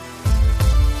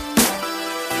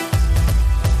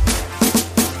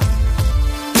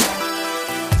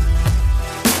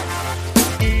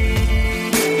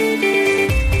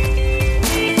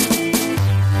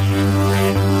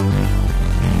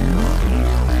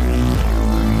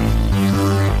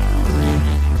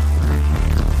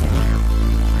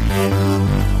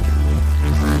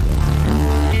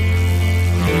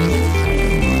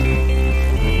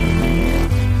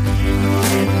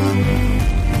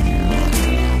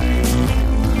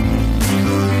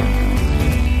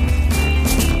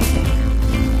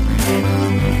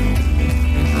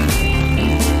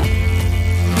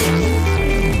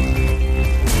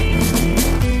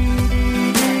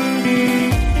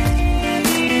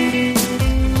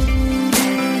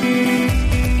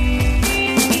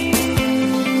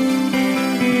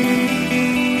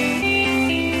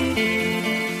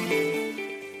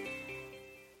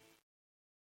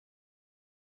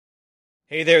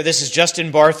 Hey there, this is Justin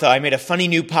Bartha. I made a funny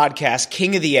new podcast,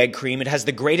 King of the Egg Cream. It has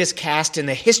the greatest cast in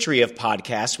the history of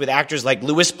podcasts with actors like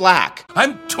Louis Black,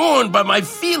 I'm torn by my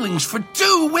feelings for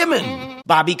two women.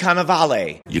 Bobby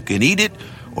Cannavale, You can eat it,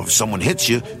 or if someone hits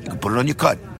you, you can put it on your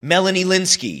cut. Melanie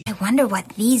Linsky, I wonder what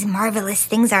these marvelous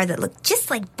things are that look just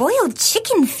like boiled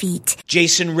chicken feet.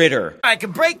 Jason Ritter, I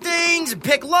can break things and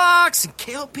pick locks and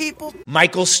kill people.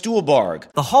 Michael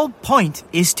Stuhlbarg, The whole point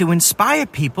is to inspire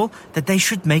people that they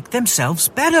should make themselves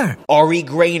better. Ari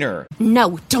Grainer,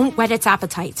 No, don't whet its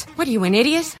appetite. What are you, an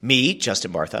idiot? me,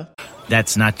 Justin Bartha,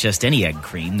 That's not just any egg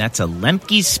cream, that's a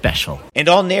Lemke's special. and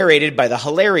all narrated by the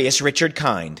hilarious Richard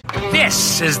Kind.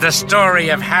 This is the story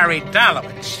of Harry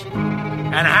Dalowitz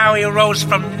and how he rose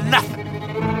from nothing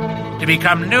to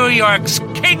become New York's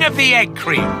King of the Egg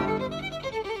Cream.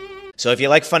 So if you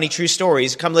like funny true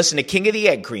stories, come listen to King of the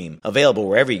Egg Cream, available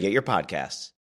wherever you get your podcasts.